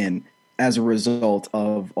yourself in as a result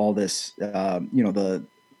of all this, the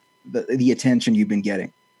attention you've been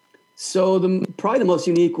getting. So probably the most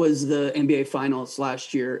unique was the NBA Finals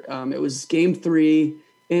last year. It was Game 3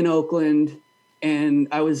 in Oakland, and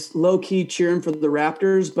I was low key cheering for the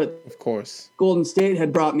Raptors, but of course Golden State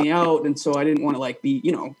had brought me out, and so I didn't want to like be,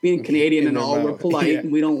 being Canadian and all, we're polite,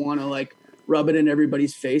 and we don't want to like rub it in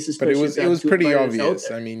everybody's face. But it was pretty obvious.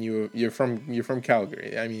 I mean, you're from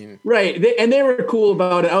Calgary. I mean, right? They were cool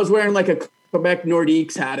about it. I was wearing like a Quebec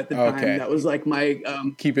Nordiques hat at the time. That was like my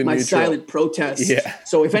silent protest. Yeah.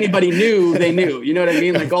 So if anybody knew, they knew. You know what I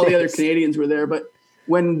mean? Like all the other Canadians were there. But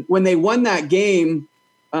when they won that game,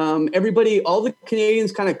 all the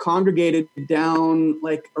Canadians kind of congregated down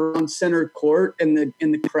like around center court in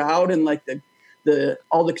the crowd, and like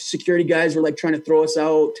all the security guys were like trying to throw us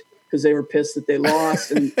out. because they were pissed that they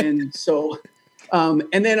lost. And so,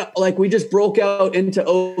 and then like we just broke out into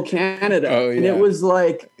 "O Canada," and it was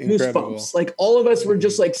like incredible. Goosebumps. Like all of us were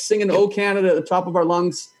just like singing "O Canada" at the top of our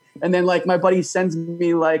lungs. And then like my buddy sends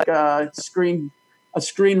me like a screen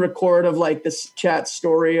record of like this chat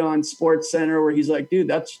story on Sports Center where he's like, dude,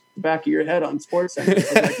 that's the back of your head on Sports Center. I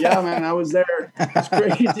was like, yeah, man, I was there. It's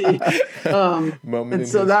crazy. And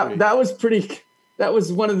so that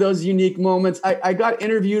was one of those unique moments. I got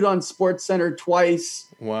interviewed on Sports Center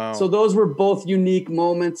twice. Wow. So those were both unique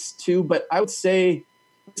moments too. But I would say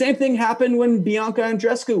the same thing happened when Bianca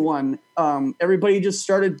Andreescu won. Everybody just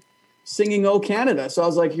started singing "O Canada." So I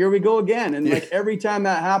was like, here we go again. And like every time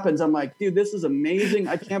that happens, I'm like, dude, this is amazing.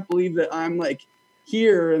 I can't believe that I'm like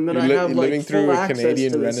here and that I have like living full through a access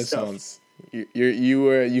Canadian to this renaissance.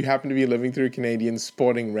 You happen to be living through a Canadian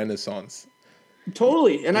sporting renaissance.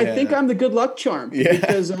 Totally. And I think I'm the good luck charm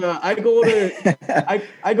because I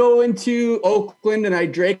go into Oakland and I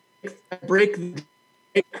break the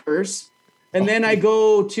curse. And then I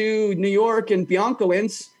go to New York and Bianca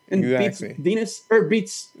wins. And beats Serena.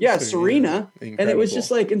 Incredible. And it was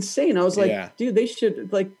just like insane. I was like, dude, they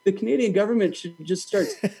should like the Canadian government should just start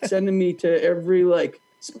sending me to every like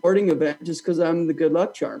sporting event just because I'm the good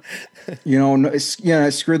luck charm.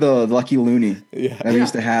 Screw the Lucky Looney that we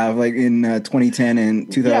used to have like in 2010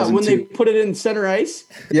 and 2002. Yeah, when they put it in center ice.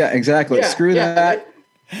 Yeah, exactly. Yeah, screw that.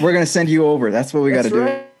 We're gonna send you over. That's what we got to do.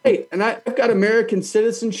 Right. And I've got American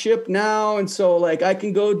citizenship now, and so like I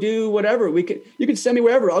can go do whatever. You can send me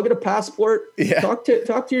wherever. I'll get a passport. Yeah. Talk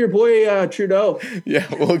to your boy Trudeau. Yeah,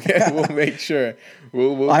 we'll make sure.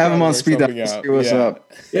 We'll I have him on speed dial. See what's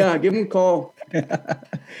up. Yeah, give him a call.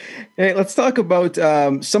 Hey, let's talk about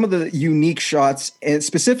some of the unique shots, and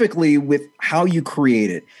specifically with how you create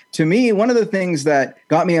it. To me, one of the things that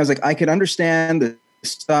got me, I was like, I could understand the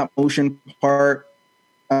stop motion part.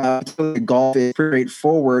 Golf is pretty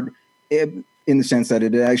straightforward in the sense that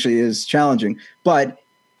it actually is challenging. But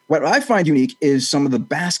what I find unique is some of the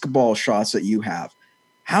basketball shots that you have.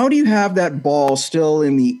 How do you have that ball still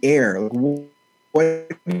in the air? What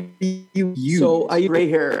do you use? So I use gray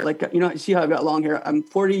hair. Like, see how I've got long hair? I'm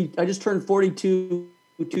 40. I just turned 42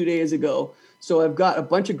 2 days ago. So I've got a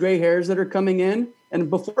bunch of gray hairs that are coming in. And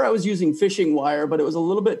before I was using fishing wire, but it was a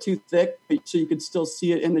little bit too thick so you could still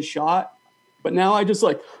see it in the shot. But now I just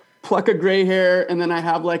like pluck a gray hair and then I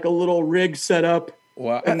have like a little rig set up.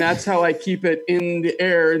 Wow. And that's how I keep it in the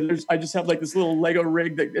air. I just have like this little Lego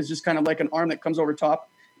rig that is just kind of like an arm that comes over top.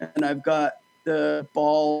 And I've got the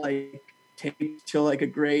ball like taped to like a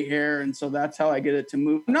gray hair. And so that's how I get it to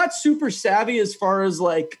move. I'm not super savvy as far as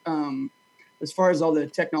like, as far as all the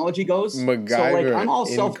technology goes. MacGyver so like I'm all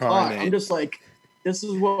self-taught. incarnate. I'm just like, this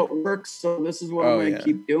is what works, so this is what I'm going to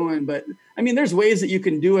keep doing. But I mean, there's ways that you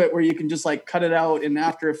can do it where you can just like cut it out in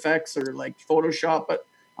After Effects or like Photoshop, but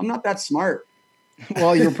I'm not that smart.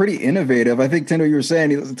 Well, you're pretty innovative. I think, Tendo, you were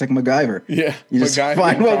saying it's like MacGyver. Yeah. You just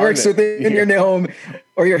find what works within your home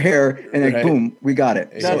or your hair, and then boom, we got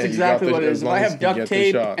it. That's exactly what it is. If I have duct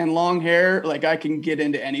tape and long hair, like I can get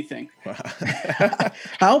into anything.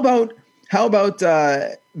 How about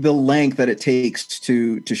the length that it takes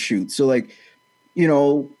to shoot? So like,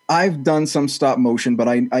 I've done some stop motion, but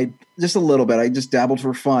I just a little bit. I just dabbled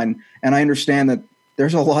for fun, and I understand that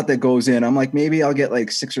there's a lot that goes in. I'm like, maybe I'll get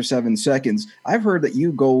like 6 or 7 seconds. I've heard that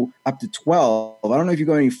you go up to 12. I don't know if you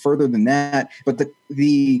go any further than that, but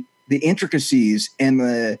the intricacies and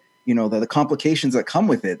the complications that come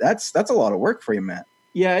with it, that's a lot of work for you, Matt.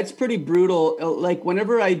 Yeah, it's pretty brutal. Like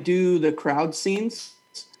whenever I do the crowd scenes,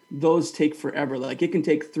 those take forever. Like it can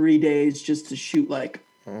take 3 days just to shoot like,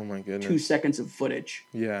 oh my goodness, 2 seconds of footage.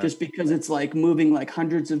 Yeah. Just because it's like moving like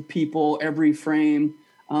hundreds of people every frame.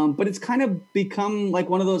 But it's kind of become like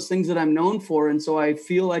one of those things that I'm known for. And so I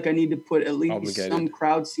feel like I need to put at least some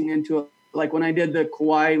crowd scene into it. Like when I did the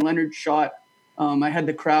Kawhi Leonard shot, I had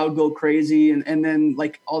the crowd go crazy. And then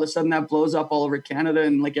like all of a sudden that blows up all over Canada.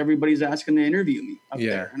 And like everybody's asking to interview me up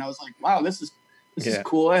there. And I was like, wow, this is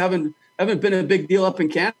cool. I haven't been a big deal up in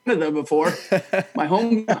Canada before. My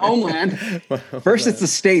homeland. First it's the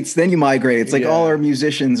States, then you migrate. It's like all our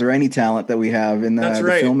musicians or any talent that we have in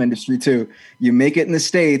the film industry too. You make it in the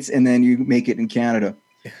States and then you make it in Canada.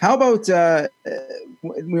 How about,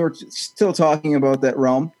 we were still talking about that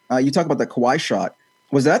realm. You talk about the Kawhi shot.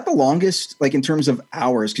 Was that the longest, like in terms of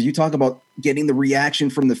hours? Because you talk about getting the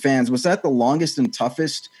reaction from the fans. Was that the longest and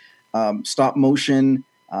toughest stop motion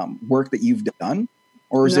work that you've done?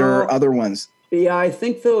 Or is there other ones? Yeah, I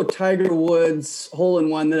think though Tiger Woods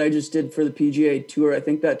hole-in-one that I just did for the PGA Tour, I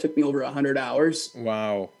think that took me over 100 hours.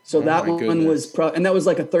 Wow. So that one was and that was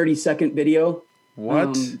like a 30-second video.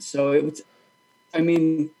 What? So it was I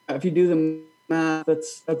mean, if you do the math,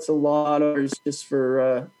 that's a lot of hours just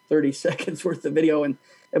for 30 seconds worth of video.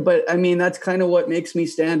 But I mean, that's kind of what makes me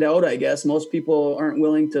stand out, I guess. Most people aren't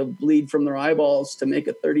willing to bleed from their eyeballs to make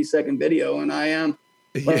a 30-second video, and I am.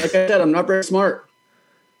 But like I said, I'm not very smart.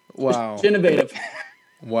 Wow. Just innovative.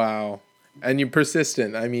 Wow. And you're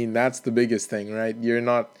persistent. I mean, that's the biggest thing, right? You're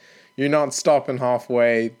not stopping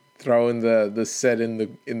halfway, throwing the set in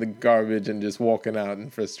the garbage and just walking out in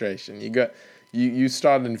frustration. You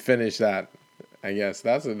start and finish that. I guess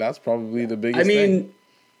that's probably the biggest thing.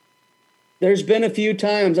 There's been a few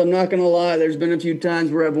times, I'm not going to lie, there's been a few times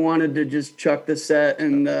where I've wanted to just chuck the set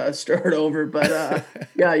and start over. But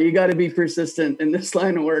yeah, you got to be persistent in this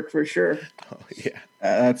line of work for sure. Oh, yeah.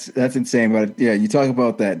 That's insane. But yeah, you talk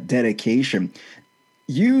about that dedication.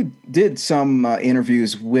 You did some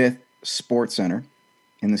interviews with SportsCenter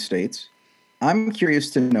in the States. I'm curious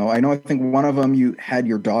to know, I think one of them you had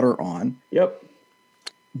your daughter on. Yep.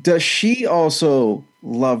 Does she also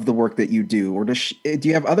love the work that you do, or do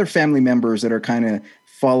you have other family members that are kind of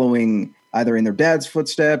following either in their dad's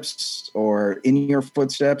footsteps or in your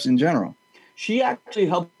footsteps in general? She actually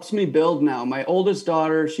helps me build now. My oldest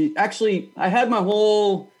daughter, I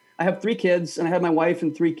have 3 kids, and I had my wife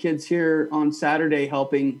and 3 kids here on Saturday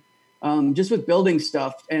helping just with building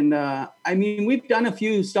stuff. And I mean, we've done a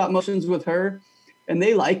few stop motions with her and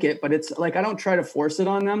they like it, but it's like, I don't try to force it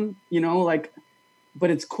on them, but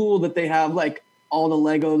it's cool that they have like all the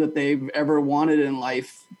Lego that they've ever wanted in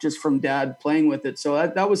life just from dad playing with it. So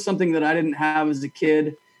that was something that I didn't have as a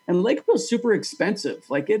kid. And Lego's super expensive.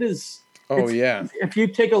 Like it is. Oh yeah. If you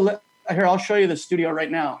take here, I'll show you the studio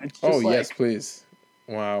right now. It's just yes, please.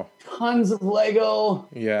 Wow. Tons of Lego.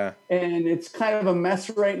 Yeah. And it's kind of a mess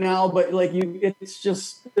right now, but it's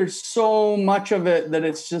just, there's so much of it that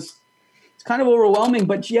it's kind of overwhelming.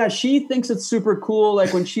 But yeah, she thinks it's super cool.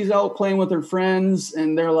 Like when she's out playing with her friends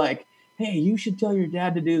and they're like, hey, you should tell your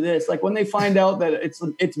dad to do this. Like when they find out that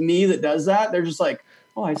it's me that does that, they're just like,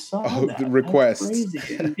 oh, I saw that. The request. That's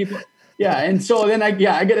crazy. And people, yeah. And so then I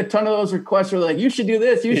get a ton of those requests where they're like, you should do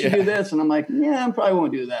this, you should do this. And I'm like, yeah, I probably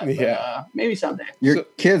won't do that. But, maybe someday. Your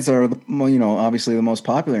kids are, obviously the most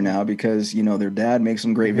popular now because, their dad makes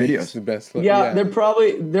some great videos. The best. Yeah, they're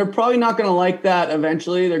probably not going to like that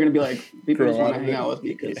eventually. They're going to be like, people just want to hang out with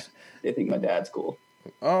me because they think my dad's cool.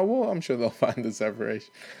 Oh, well, I'm sure they'll find the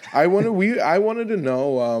separation. I wanted to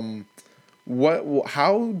know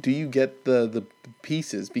how do you get the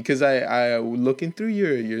pieces? Because I looking through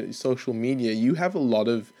your social media, you have a lot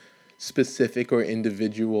of specific or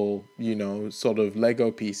individual, sort of Lego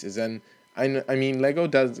pieces. And I mean, Lego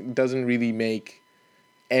doesn't really make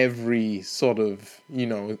every sort of,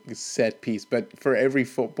 set piece, but for every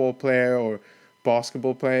football player or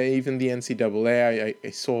basketball player, even the NCAA, I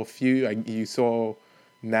saw a few. You saw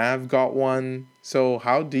Nav got one. So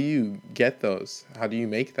how do you get those? How do you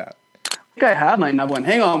make that? I think I have my Nav one.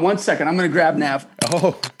 Hang on 1 second. I'm going to grab Nav.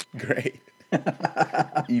 Oh, great.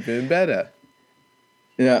 Even better.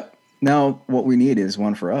 Yeah. Now what we need is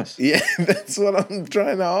one for us. Yeah, that's what I'm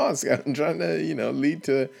trying to ask. I'm trying to, lead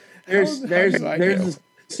to. There's a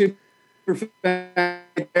super fan.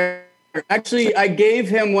 Actually, I gave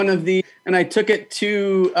him one of the, and I took it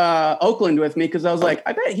to Oakland with me because I was like,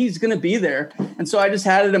 I bet he's going to be there. And so I just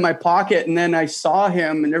had it in my pocket, and then I saw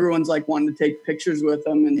him, and everyone's like wanting to take pictures with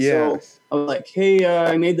him. And so I was like, hey,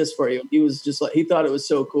 I made this for you. He was just like, he thought it was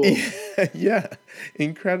so cool. Yeah,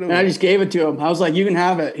 incredible. And I just gave it to him. I was like, you can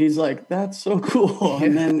have it. He's like, that's so cool.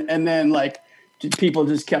 Yeah. And then like people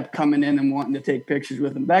just kept coming in and wanting to take pictures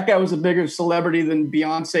with him. That guy was a bigger celebrity than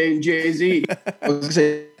Beyonce and Jay-Z. I was gonna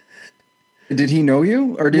say, did he know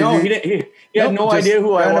you, or did he didn't? He had no idea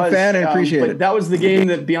who I was. A fan and appreciate it. That was the game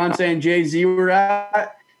that Beyonce and Jay-Z were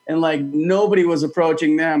at, and like nobody was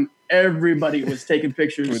approaching them. Everybody was taking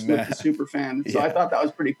pictures with the super fan. So I thought that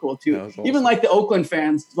was pretty cool too. Awesome. Even like the Oakland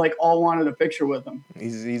fans, like all wanted a picture with him.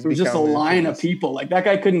 It was just a line of people. Like that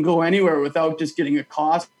guy couldn't go anywhere without just getting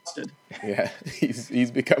accosted. Yeah,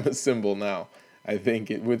 he's become a symbol now. I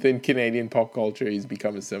think within Canadian pop culture, he's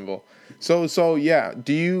become a symbol. So yeah.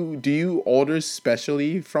 Do you order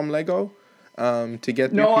specially from Lego, to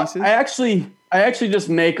get your pieces? No, I actually just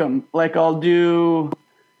make them. Like I'll do,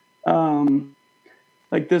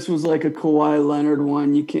 like this was like a Kawhi Leonard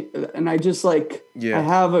one. And I just I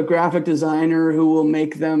have a graphic designer who will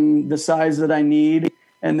make them the size that I need.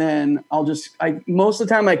 And then most of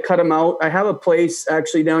the time I cut them out. I have a place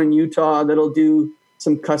actually down in Utah that'll do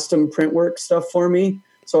some custom print work stuff for me.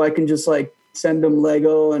 So I can just like send them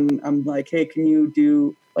Lego and I'm like, hey, can you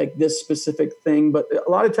do like this specific thing? But a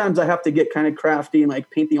lot of times I have to get kind of crafty and like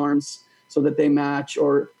paint the arms so that they match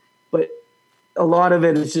but a lot of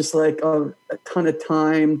it is just like a ton of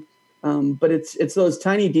time. But it's those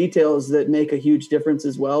tiny details that make a huge difference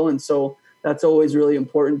as well. And so that's always really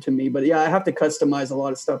important to me. But yeah, I have to customize a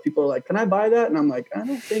lot of stuff. People are like, can I buy that? And I'm like, I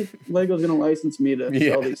don't think Lego's going to license me to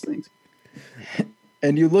sell these things.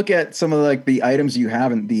 And you look at some of like the items you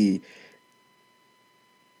have in the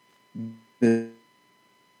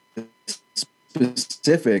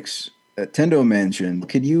specifics that Tendo mentioned.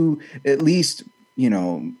 Could you at least,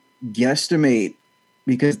 guesstimate?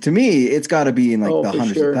 Because to me, it's got to be in like the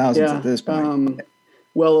hundreds of thousands at this point.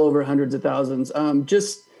 Well over hundreds of thousands.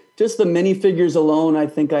 Just the minifigures alone, I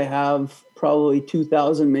think I have probably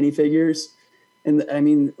 2,000 minifigures. And I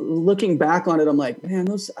mean, looking back on it, I'm like, man,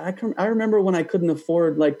 I remember when I couldn't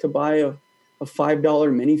afford like to buy a $5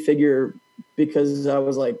 minifigure because I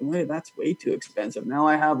was like, wait, that's way too expensive. Now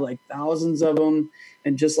I have like thousands of them,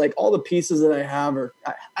 and just like all the pieces that I have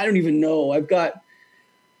I don't even know. I've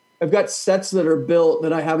got sets that are built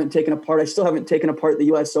that I haven't taken apart. I still haven't taken apart the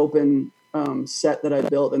US Open set that I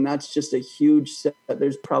built, and that's just a huge set.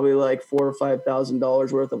 There's probably like $4,000 or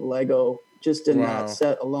 $5,000 worth of Lego just in that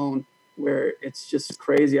set alone, where it's just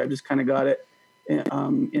crazy. I just kind of got it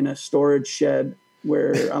in a storage shed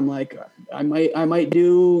where I'm like, I might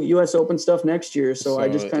do US Open stuff next year, so I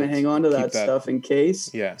just kind of hang on to that stuff in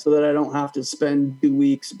case, so that I don't have to spend 2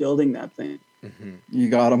 weeks building that thing. Mm-hmm. You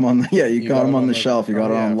got them on the shelf. You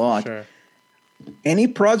got it on lock. Sure. Any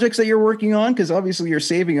projects that you're working on? Because obviously you're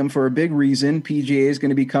saving them for a big reason. PGA is going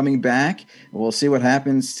to be coming back. We'll see what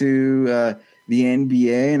happens to the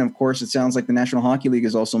NBA. And, of course, it sounds like the National Hockey League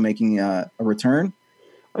is also making a return.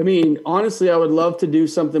 I mean, honestly, I would love to do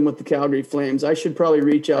something with the Calgary Flames. I should probably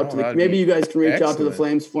reach out to maybe you guys can reach out to the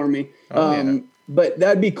Flames for me. But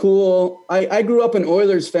that'd be cool. I grew up an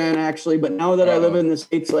Oilers fan, actually, but now that I live in the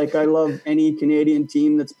States, like I love any Canadian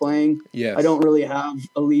team that's playing. Yes. I don't really have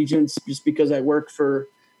allegiance just because I work for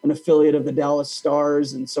an affiliate of the Dallas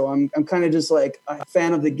Stars. And so I'm kind of just like a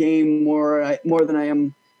fan of the game more than I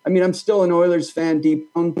am. I mean, I'm still an Oilers fan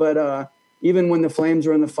deep down, but even when the Flames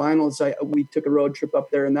were in the finals, we took a road trip up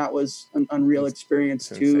there, and that was an unreal experience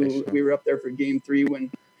too. We were up there for Game 3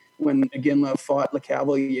 when Iginla fought Le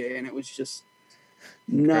Cavalier, and it was just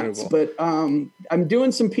nuts. Incredible. But I'm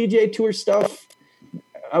doing some PGA Tour stuff.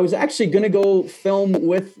 I was actually going to go film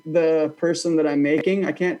with the person that I'm making.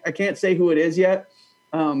 I can't say who it is yet.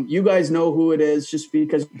 You guys know who it is just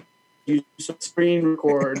because you screen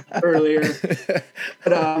record earlier.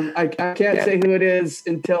 But I can't say who it is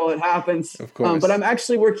until it happens. Of course. But I'm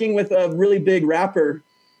actually working with a really big rapper,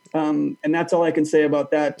 and that's all I can say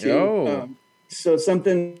about that too. So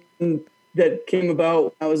something that came about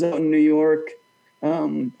when I was out in New York.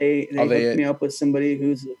 They hooked me up with somebody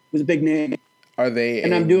who's a big name. Are they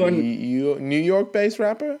and I'm doing New York-based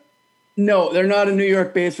rapper? No, they're not a New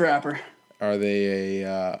York-based rapper. Are they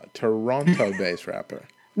a Toronto-based rapper?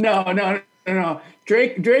 No.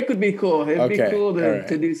 Drake would be cool. It'd be cool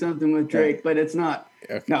to do something with Drake, but it's not.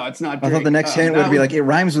 Okay. No, it's not Drake. I thought the next hint would be like, it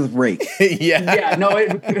rhymes with rake. Yeah, no,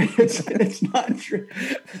 it's not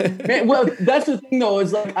Drake. Man, well, that's the thing, though,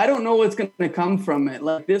 is like, I don't know what's going to come from it.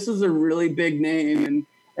 Like, this is a really big name,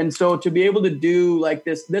 and so to be able to do like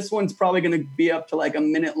this one's probably going to be up to like a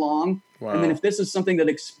minute long. Wow. And then if this is something that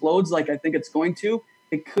explodes, like I think it's going to,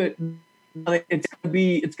 it's going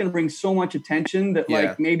to bring so much attention that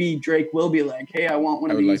like maybe Drake will be like, hey, I want one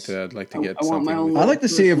of these. I'd like to get I want my own. I'd like to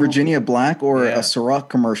see a Virginia Black or a Ciroc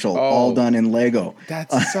commercial all done in Lego.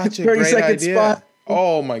 That's such a great idea. Spot.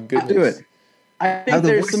 Oh my goodness. Do it. I think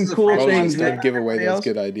there's some cool things that give away those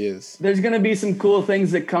good ideas. There's going to be some cool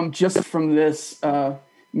things that come just from this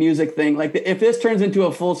music thing. Like if this turns into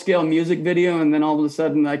a full-scale music video, and then all of a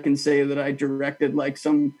sudden I can say that I directed like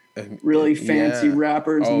some really fancy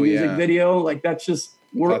rapper's music video, like that's just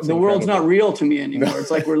the world's not real to me anymore.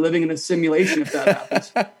 It's like we're living in a simulation if that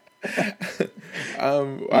happens.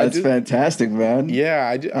 That's fantastic, man.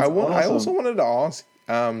 Yeah, I also wanted to ask.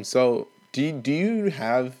 So do you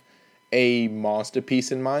have a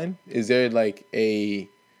masterpiece in mind? Is there like a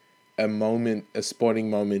moment, a sporting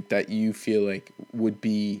moment that you feel like would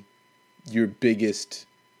be your biggest,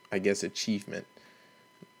 I guess, achievement?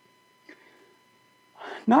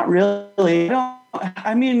 Not really.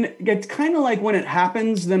 I mean, it's kind of like when it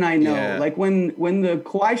happens, then I know. Yeah. Like when the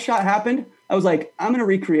Kawhi shot happened, I was like, I'm going to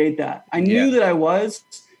recreate that. I knew that I was,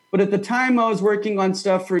 but at the time I was working on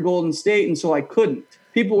stuff for Golden State, and so I couldn't.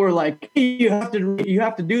 People were like, hey, you have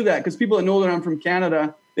to do that, because people that know that I'm from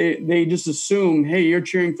Canada, they just assume, hey, you're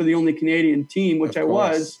cheering for the only Canadian team, which I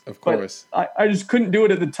was. Of course. But I just couldn't do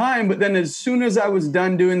it at the time. But then as soon as I was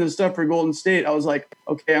done doing the stuff for Golden State, I was like,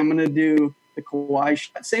 okay, I'm going to do the Kawhi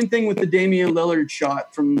shot. Same thing with the Damian Lillard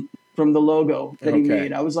shot from from the logo that he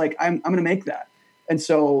made. I was like, I'm going to make that. And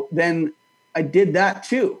so then I did that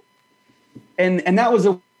too. And that was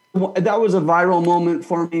a viral moment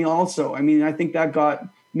for me also. I mean, I think that got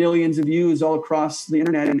millions of views all across the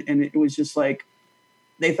internet. And it was just like,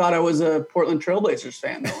 they thought I was a Portland Trailblazers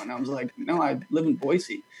fan though. And I was like, no, I live in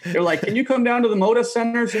Boise. They're like, can you come down to the Moda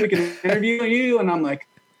Center so we can interview you? And I'm like,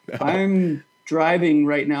 I'm driving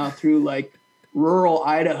right now through like rural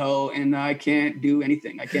Idaho and I can't do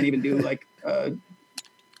anything. I can't even do like a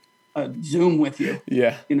Zoom with you.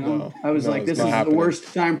 Yeah. You know, I was like, this is the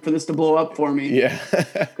worst time for this to blow up for me. Yeah.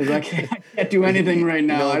 Because I can't do anything right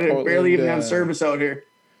now. I barely even have service out here.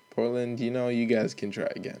 Portland, you guys can try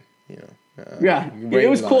again. Yeah. It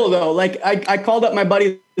was cool though. Like I called up my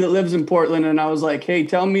buddy that lives in Portland and I was like, hey,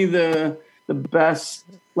 tell me the best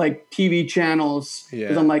like TV channels.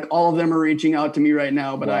 Because I'm like, all of them are reaching out to me right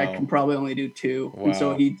now, but I can probably only do 2. Wow. And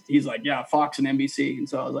so he's like, yeah, Fox and NBC. And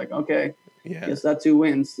so I was like, okay. Yeah. Guess that's who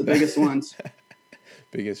wins, the biggest ones.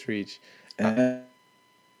 Biggest reach. It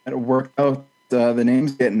worked out. The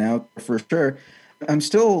name's getting out for sure. I'm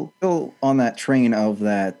still on that train of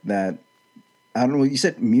that. I don't know. You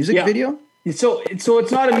said music video. So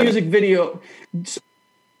it's not a music video. So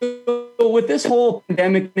with this whole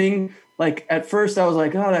pandemic thing, like at first I was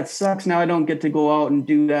like, oh, that sucks. Now I don't get to go out and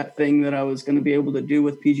do that thing that I was going to be able to do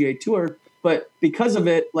with PGA Tour. But because of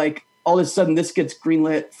it, like, all of a sudden this gets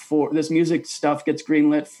greenlit for this music stuff gets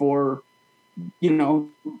greenlit for,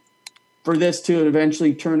 for this to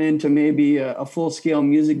eventually turn into maybe a full scale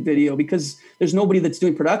music video because there's nobody that's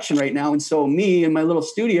doing production right now. And so me and my little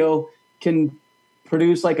studio can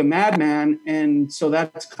produce like a madman. And so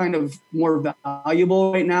that's kind of more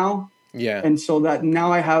valuable right now. Yeah. And so that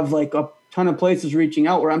now I have like a ton of places reaching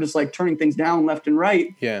out where I'm just like turning things down left and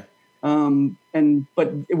right. Yeah.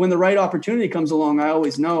 But when the right opportunity comes along, I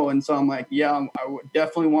always know. And so I'm like, yeah, I would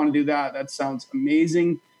definitely want to do that. That sounds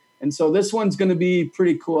amazing. And so this one's going to be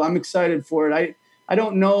pretty cool. I'm excited for it. I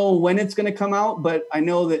don't know when it's going to come out, but I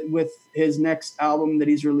know that with his next album that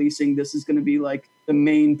he's releasing, this is going to be like the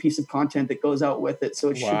main piece of content that goes out with it. So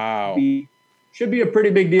it should be a pretty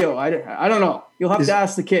big deal. I don't know. You'll have to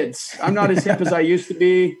ask the kids. I'm not as hip as I used to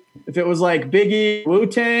be. If it was like Biggie,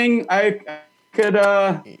 Wu-Tang, I could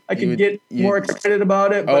get more excited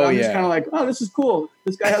about it, but I'm just kind of like, oh, this is cool.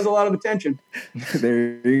 This guy has a lot of attention.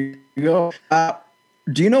 There you go.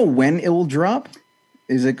 Do you know when it will drop?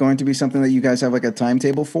 Is it going to be something that you guys have like a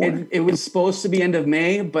timetable for? It was supposed to be end of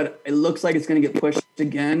May, but it looks like it's going to get pushed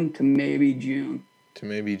again to maybe June.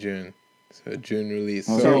 So June release.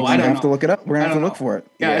 So we're going to have to look it up. We're going to have to look for it.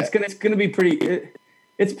 Yeah, it's gonna be pretty.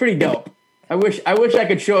 It's pretty dope. I wish I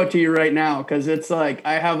could show it to you right now because it's like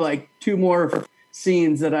I have like 2 more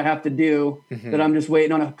scenes that I have to do that I'm just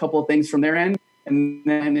waiting on a couple of things from their end, and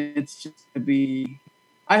then it's just gonna be.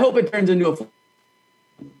 I hope it turns into a.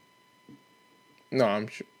 No, I'm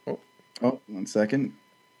sure. Oh, 1 second.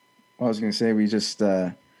 I was gonna say we just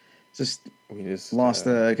lost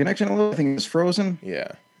the connection a little. I think it was frozen.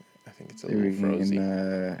 Yeah, I think it's a little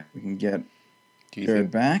frozen. We can get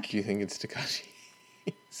Jared back. Do you think it's Tekashi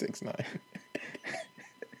 6ix9ine?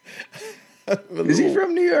 Is he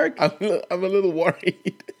from New York? I'm a little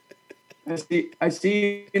worried. I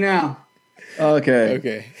see you now.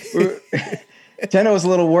 Okay. Tenno was a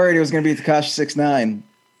little worried it was going to be Tekashi 6ix9ine.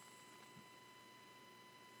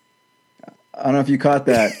 I don't know if you caught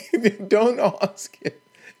that. Don't ask it.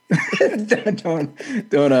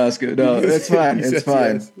 don't ask it. No, it's fine. It's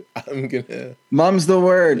fine. Yes. I'm gonna. Mum's the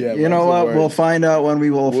word. Yeah, you know what? We'll find out when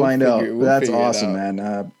we'll find out. That's awesome, out.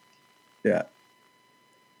 man. Yeah.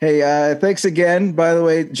 Hey, thanks again, by the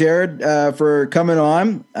way, Jared, for coming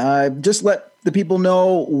on. Just let the people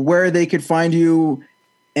know where they could find you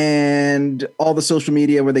and all the social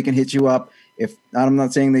media where they can hit you up. If I'm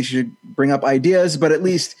not saying they should bring up ideas, but at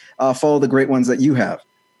least follow the great ones that you have.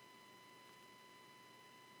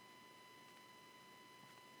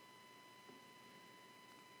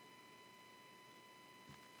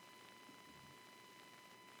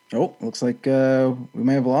 Oh, looks like we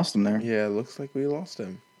may have lost him there. Yeah, looks like we lost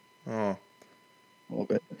him. Oh, a little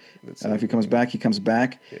bit. If he comes back, he comes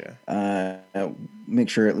back. Yeah. Make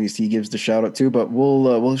sure at least he gives the shout out too. But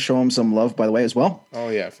we'll show him some love, by the way, as well. Oh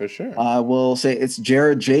yeah, for sure. We'll say it's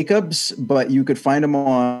Jared Jacobs, but you could find him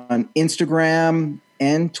on Instagram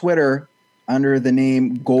and Twitter under the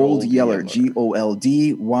name Gold Yeller.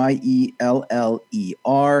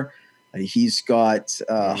 GoldYeller. He's got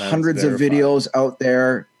hundreds of videos out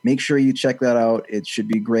there. Make sure you check that out. It should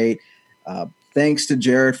be great. Thanks to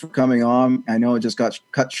Jared for coming on. I know it just got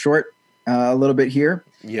cut short a little bit here.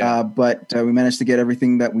 Yeah. But we managed to get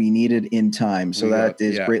everything that we needed in time. So that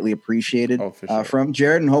is greatly appreciated from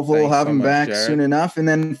Jared. And hopefully we'll have him back soon enough and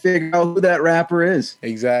then figure out who that rapper is.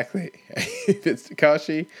 Exactly. If it's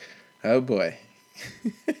Tekashi, oh boy.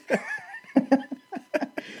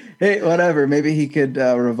 Hey, whatever. Maybe he could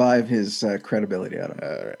revive his credibility out of him.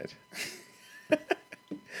 All right.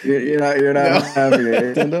 You're not happy,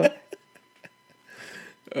 Nintendo.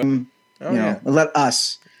 Let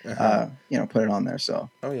us, put it on there. So.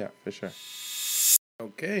 Oh yeah, for sure.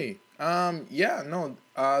 Okay.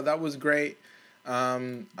 That was great.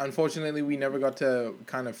 Unfortunately, we never got to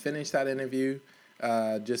kind of finish that interview,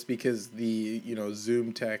 just because the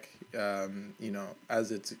Zoom tech,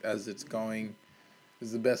 as it's going,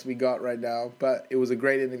 is the best we got right now. But it was a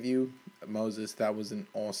great interview, Moses. That was an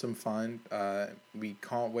awesome find. We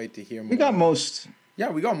can't wait to hear more. We got most. Yeah,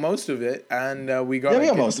 we got most of it, and we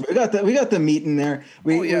got most of it. We got the meat in there.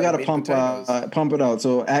 We got to pump it out.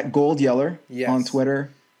 So at Gold Yeller on Twitter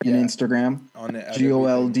and Instagram, on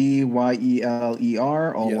GOLDYELER,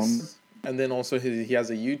 all one. And then also he has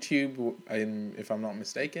a YouTube, if I'm not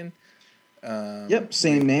mistaken.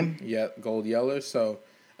 Same name. Yeah, Gold Yeller. So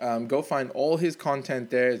go find all his content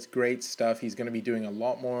there. It's great stuff. He's going to be doing a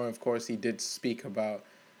lot more. Of course, he did speak about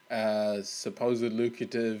supposed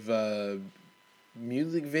lucrative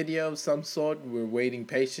music video of some sort. We're waiting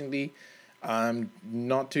patiently. I'm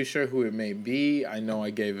not too sure who it may be. I know I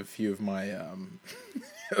gave a few of my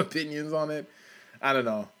opinions on it. I don't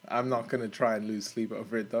know. I'm not going to try and lose sleep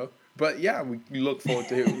over it though. But yeah, we look forward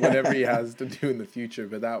to whatever he has to do in the future.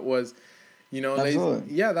 But that was,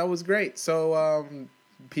 that was great. So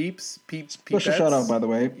peeps. Special shout out, by the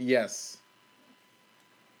way. Yes.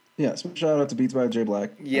 Yeah, special shout out to Beats by J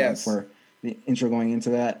Black. Yes. For the intro going into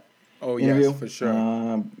that. Oh, interview. Yes, for sure.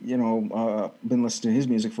 Been listening to his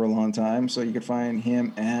music for a long time, so you can find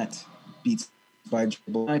him at Beats by J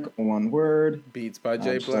Black, one word. Beats by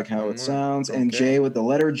J Black. Like how it sounds. Okay. And J with the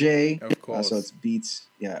letter J. Of course. So it's Beats,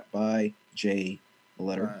 by J, the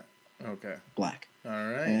letter Okay. Black. All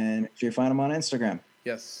right. And you can find him on Instagram.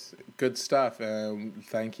 Yes, good stuff.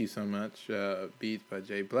 Thank you so much, Beats by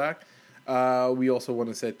J Black. We also want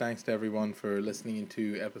to say thanks to everyone for listening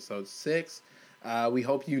to episode 6. We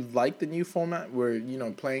hope you like the new format. We're,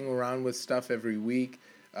 playing around with stuff every week.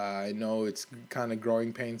 I know it's kind of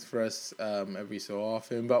growing pains for us every so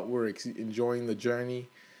often, but we're enjoying the journey,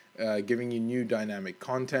 giving you new dynamic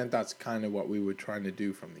content. That's kind of what we were trying to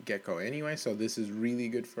do from the get-go anyway, so this is really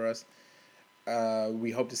good for us. We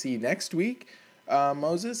hope to see you next week.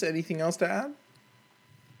 Moses, anything else to add?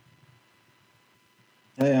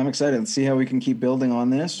 Hey, I'm excited. Let's see how we can keep building on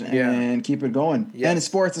this and keep it going. Yes. And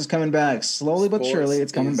sports is coming back. Slowly but surely,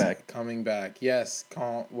 it's coming back. Coming back. Yes,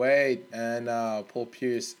 can't wait. And Paul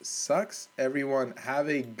Pierce sucks. Everyone, have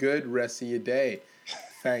a good rest of your day.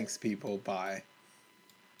 Thanks, people. Bye.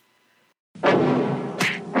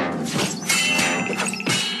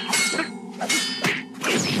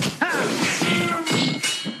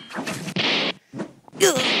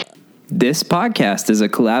 This podcast is a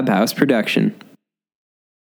Collab House production.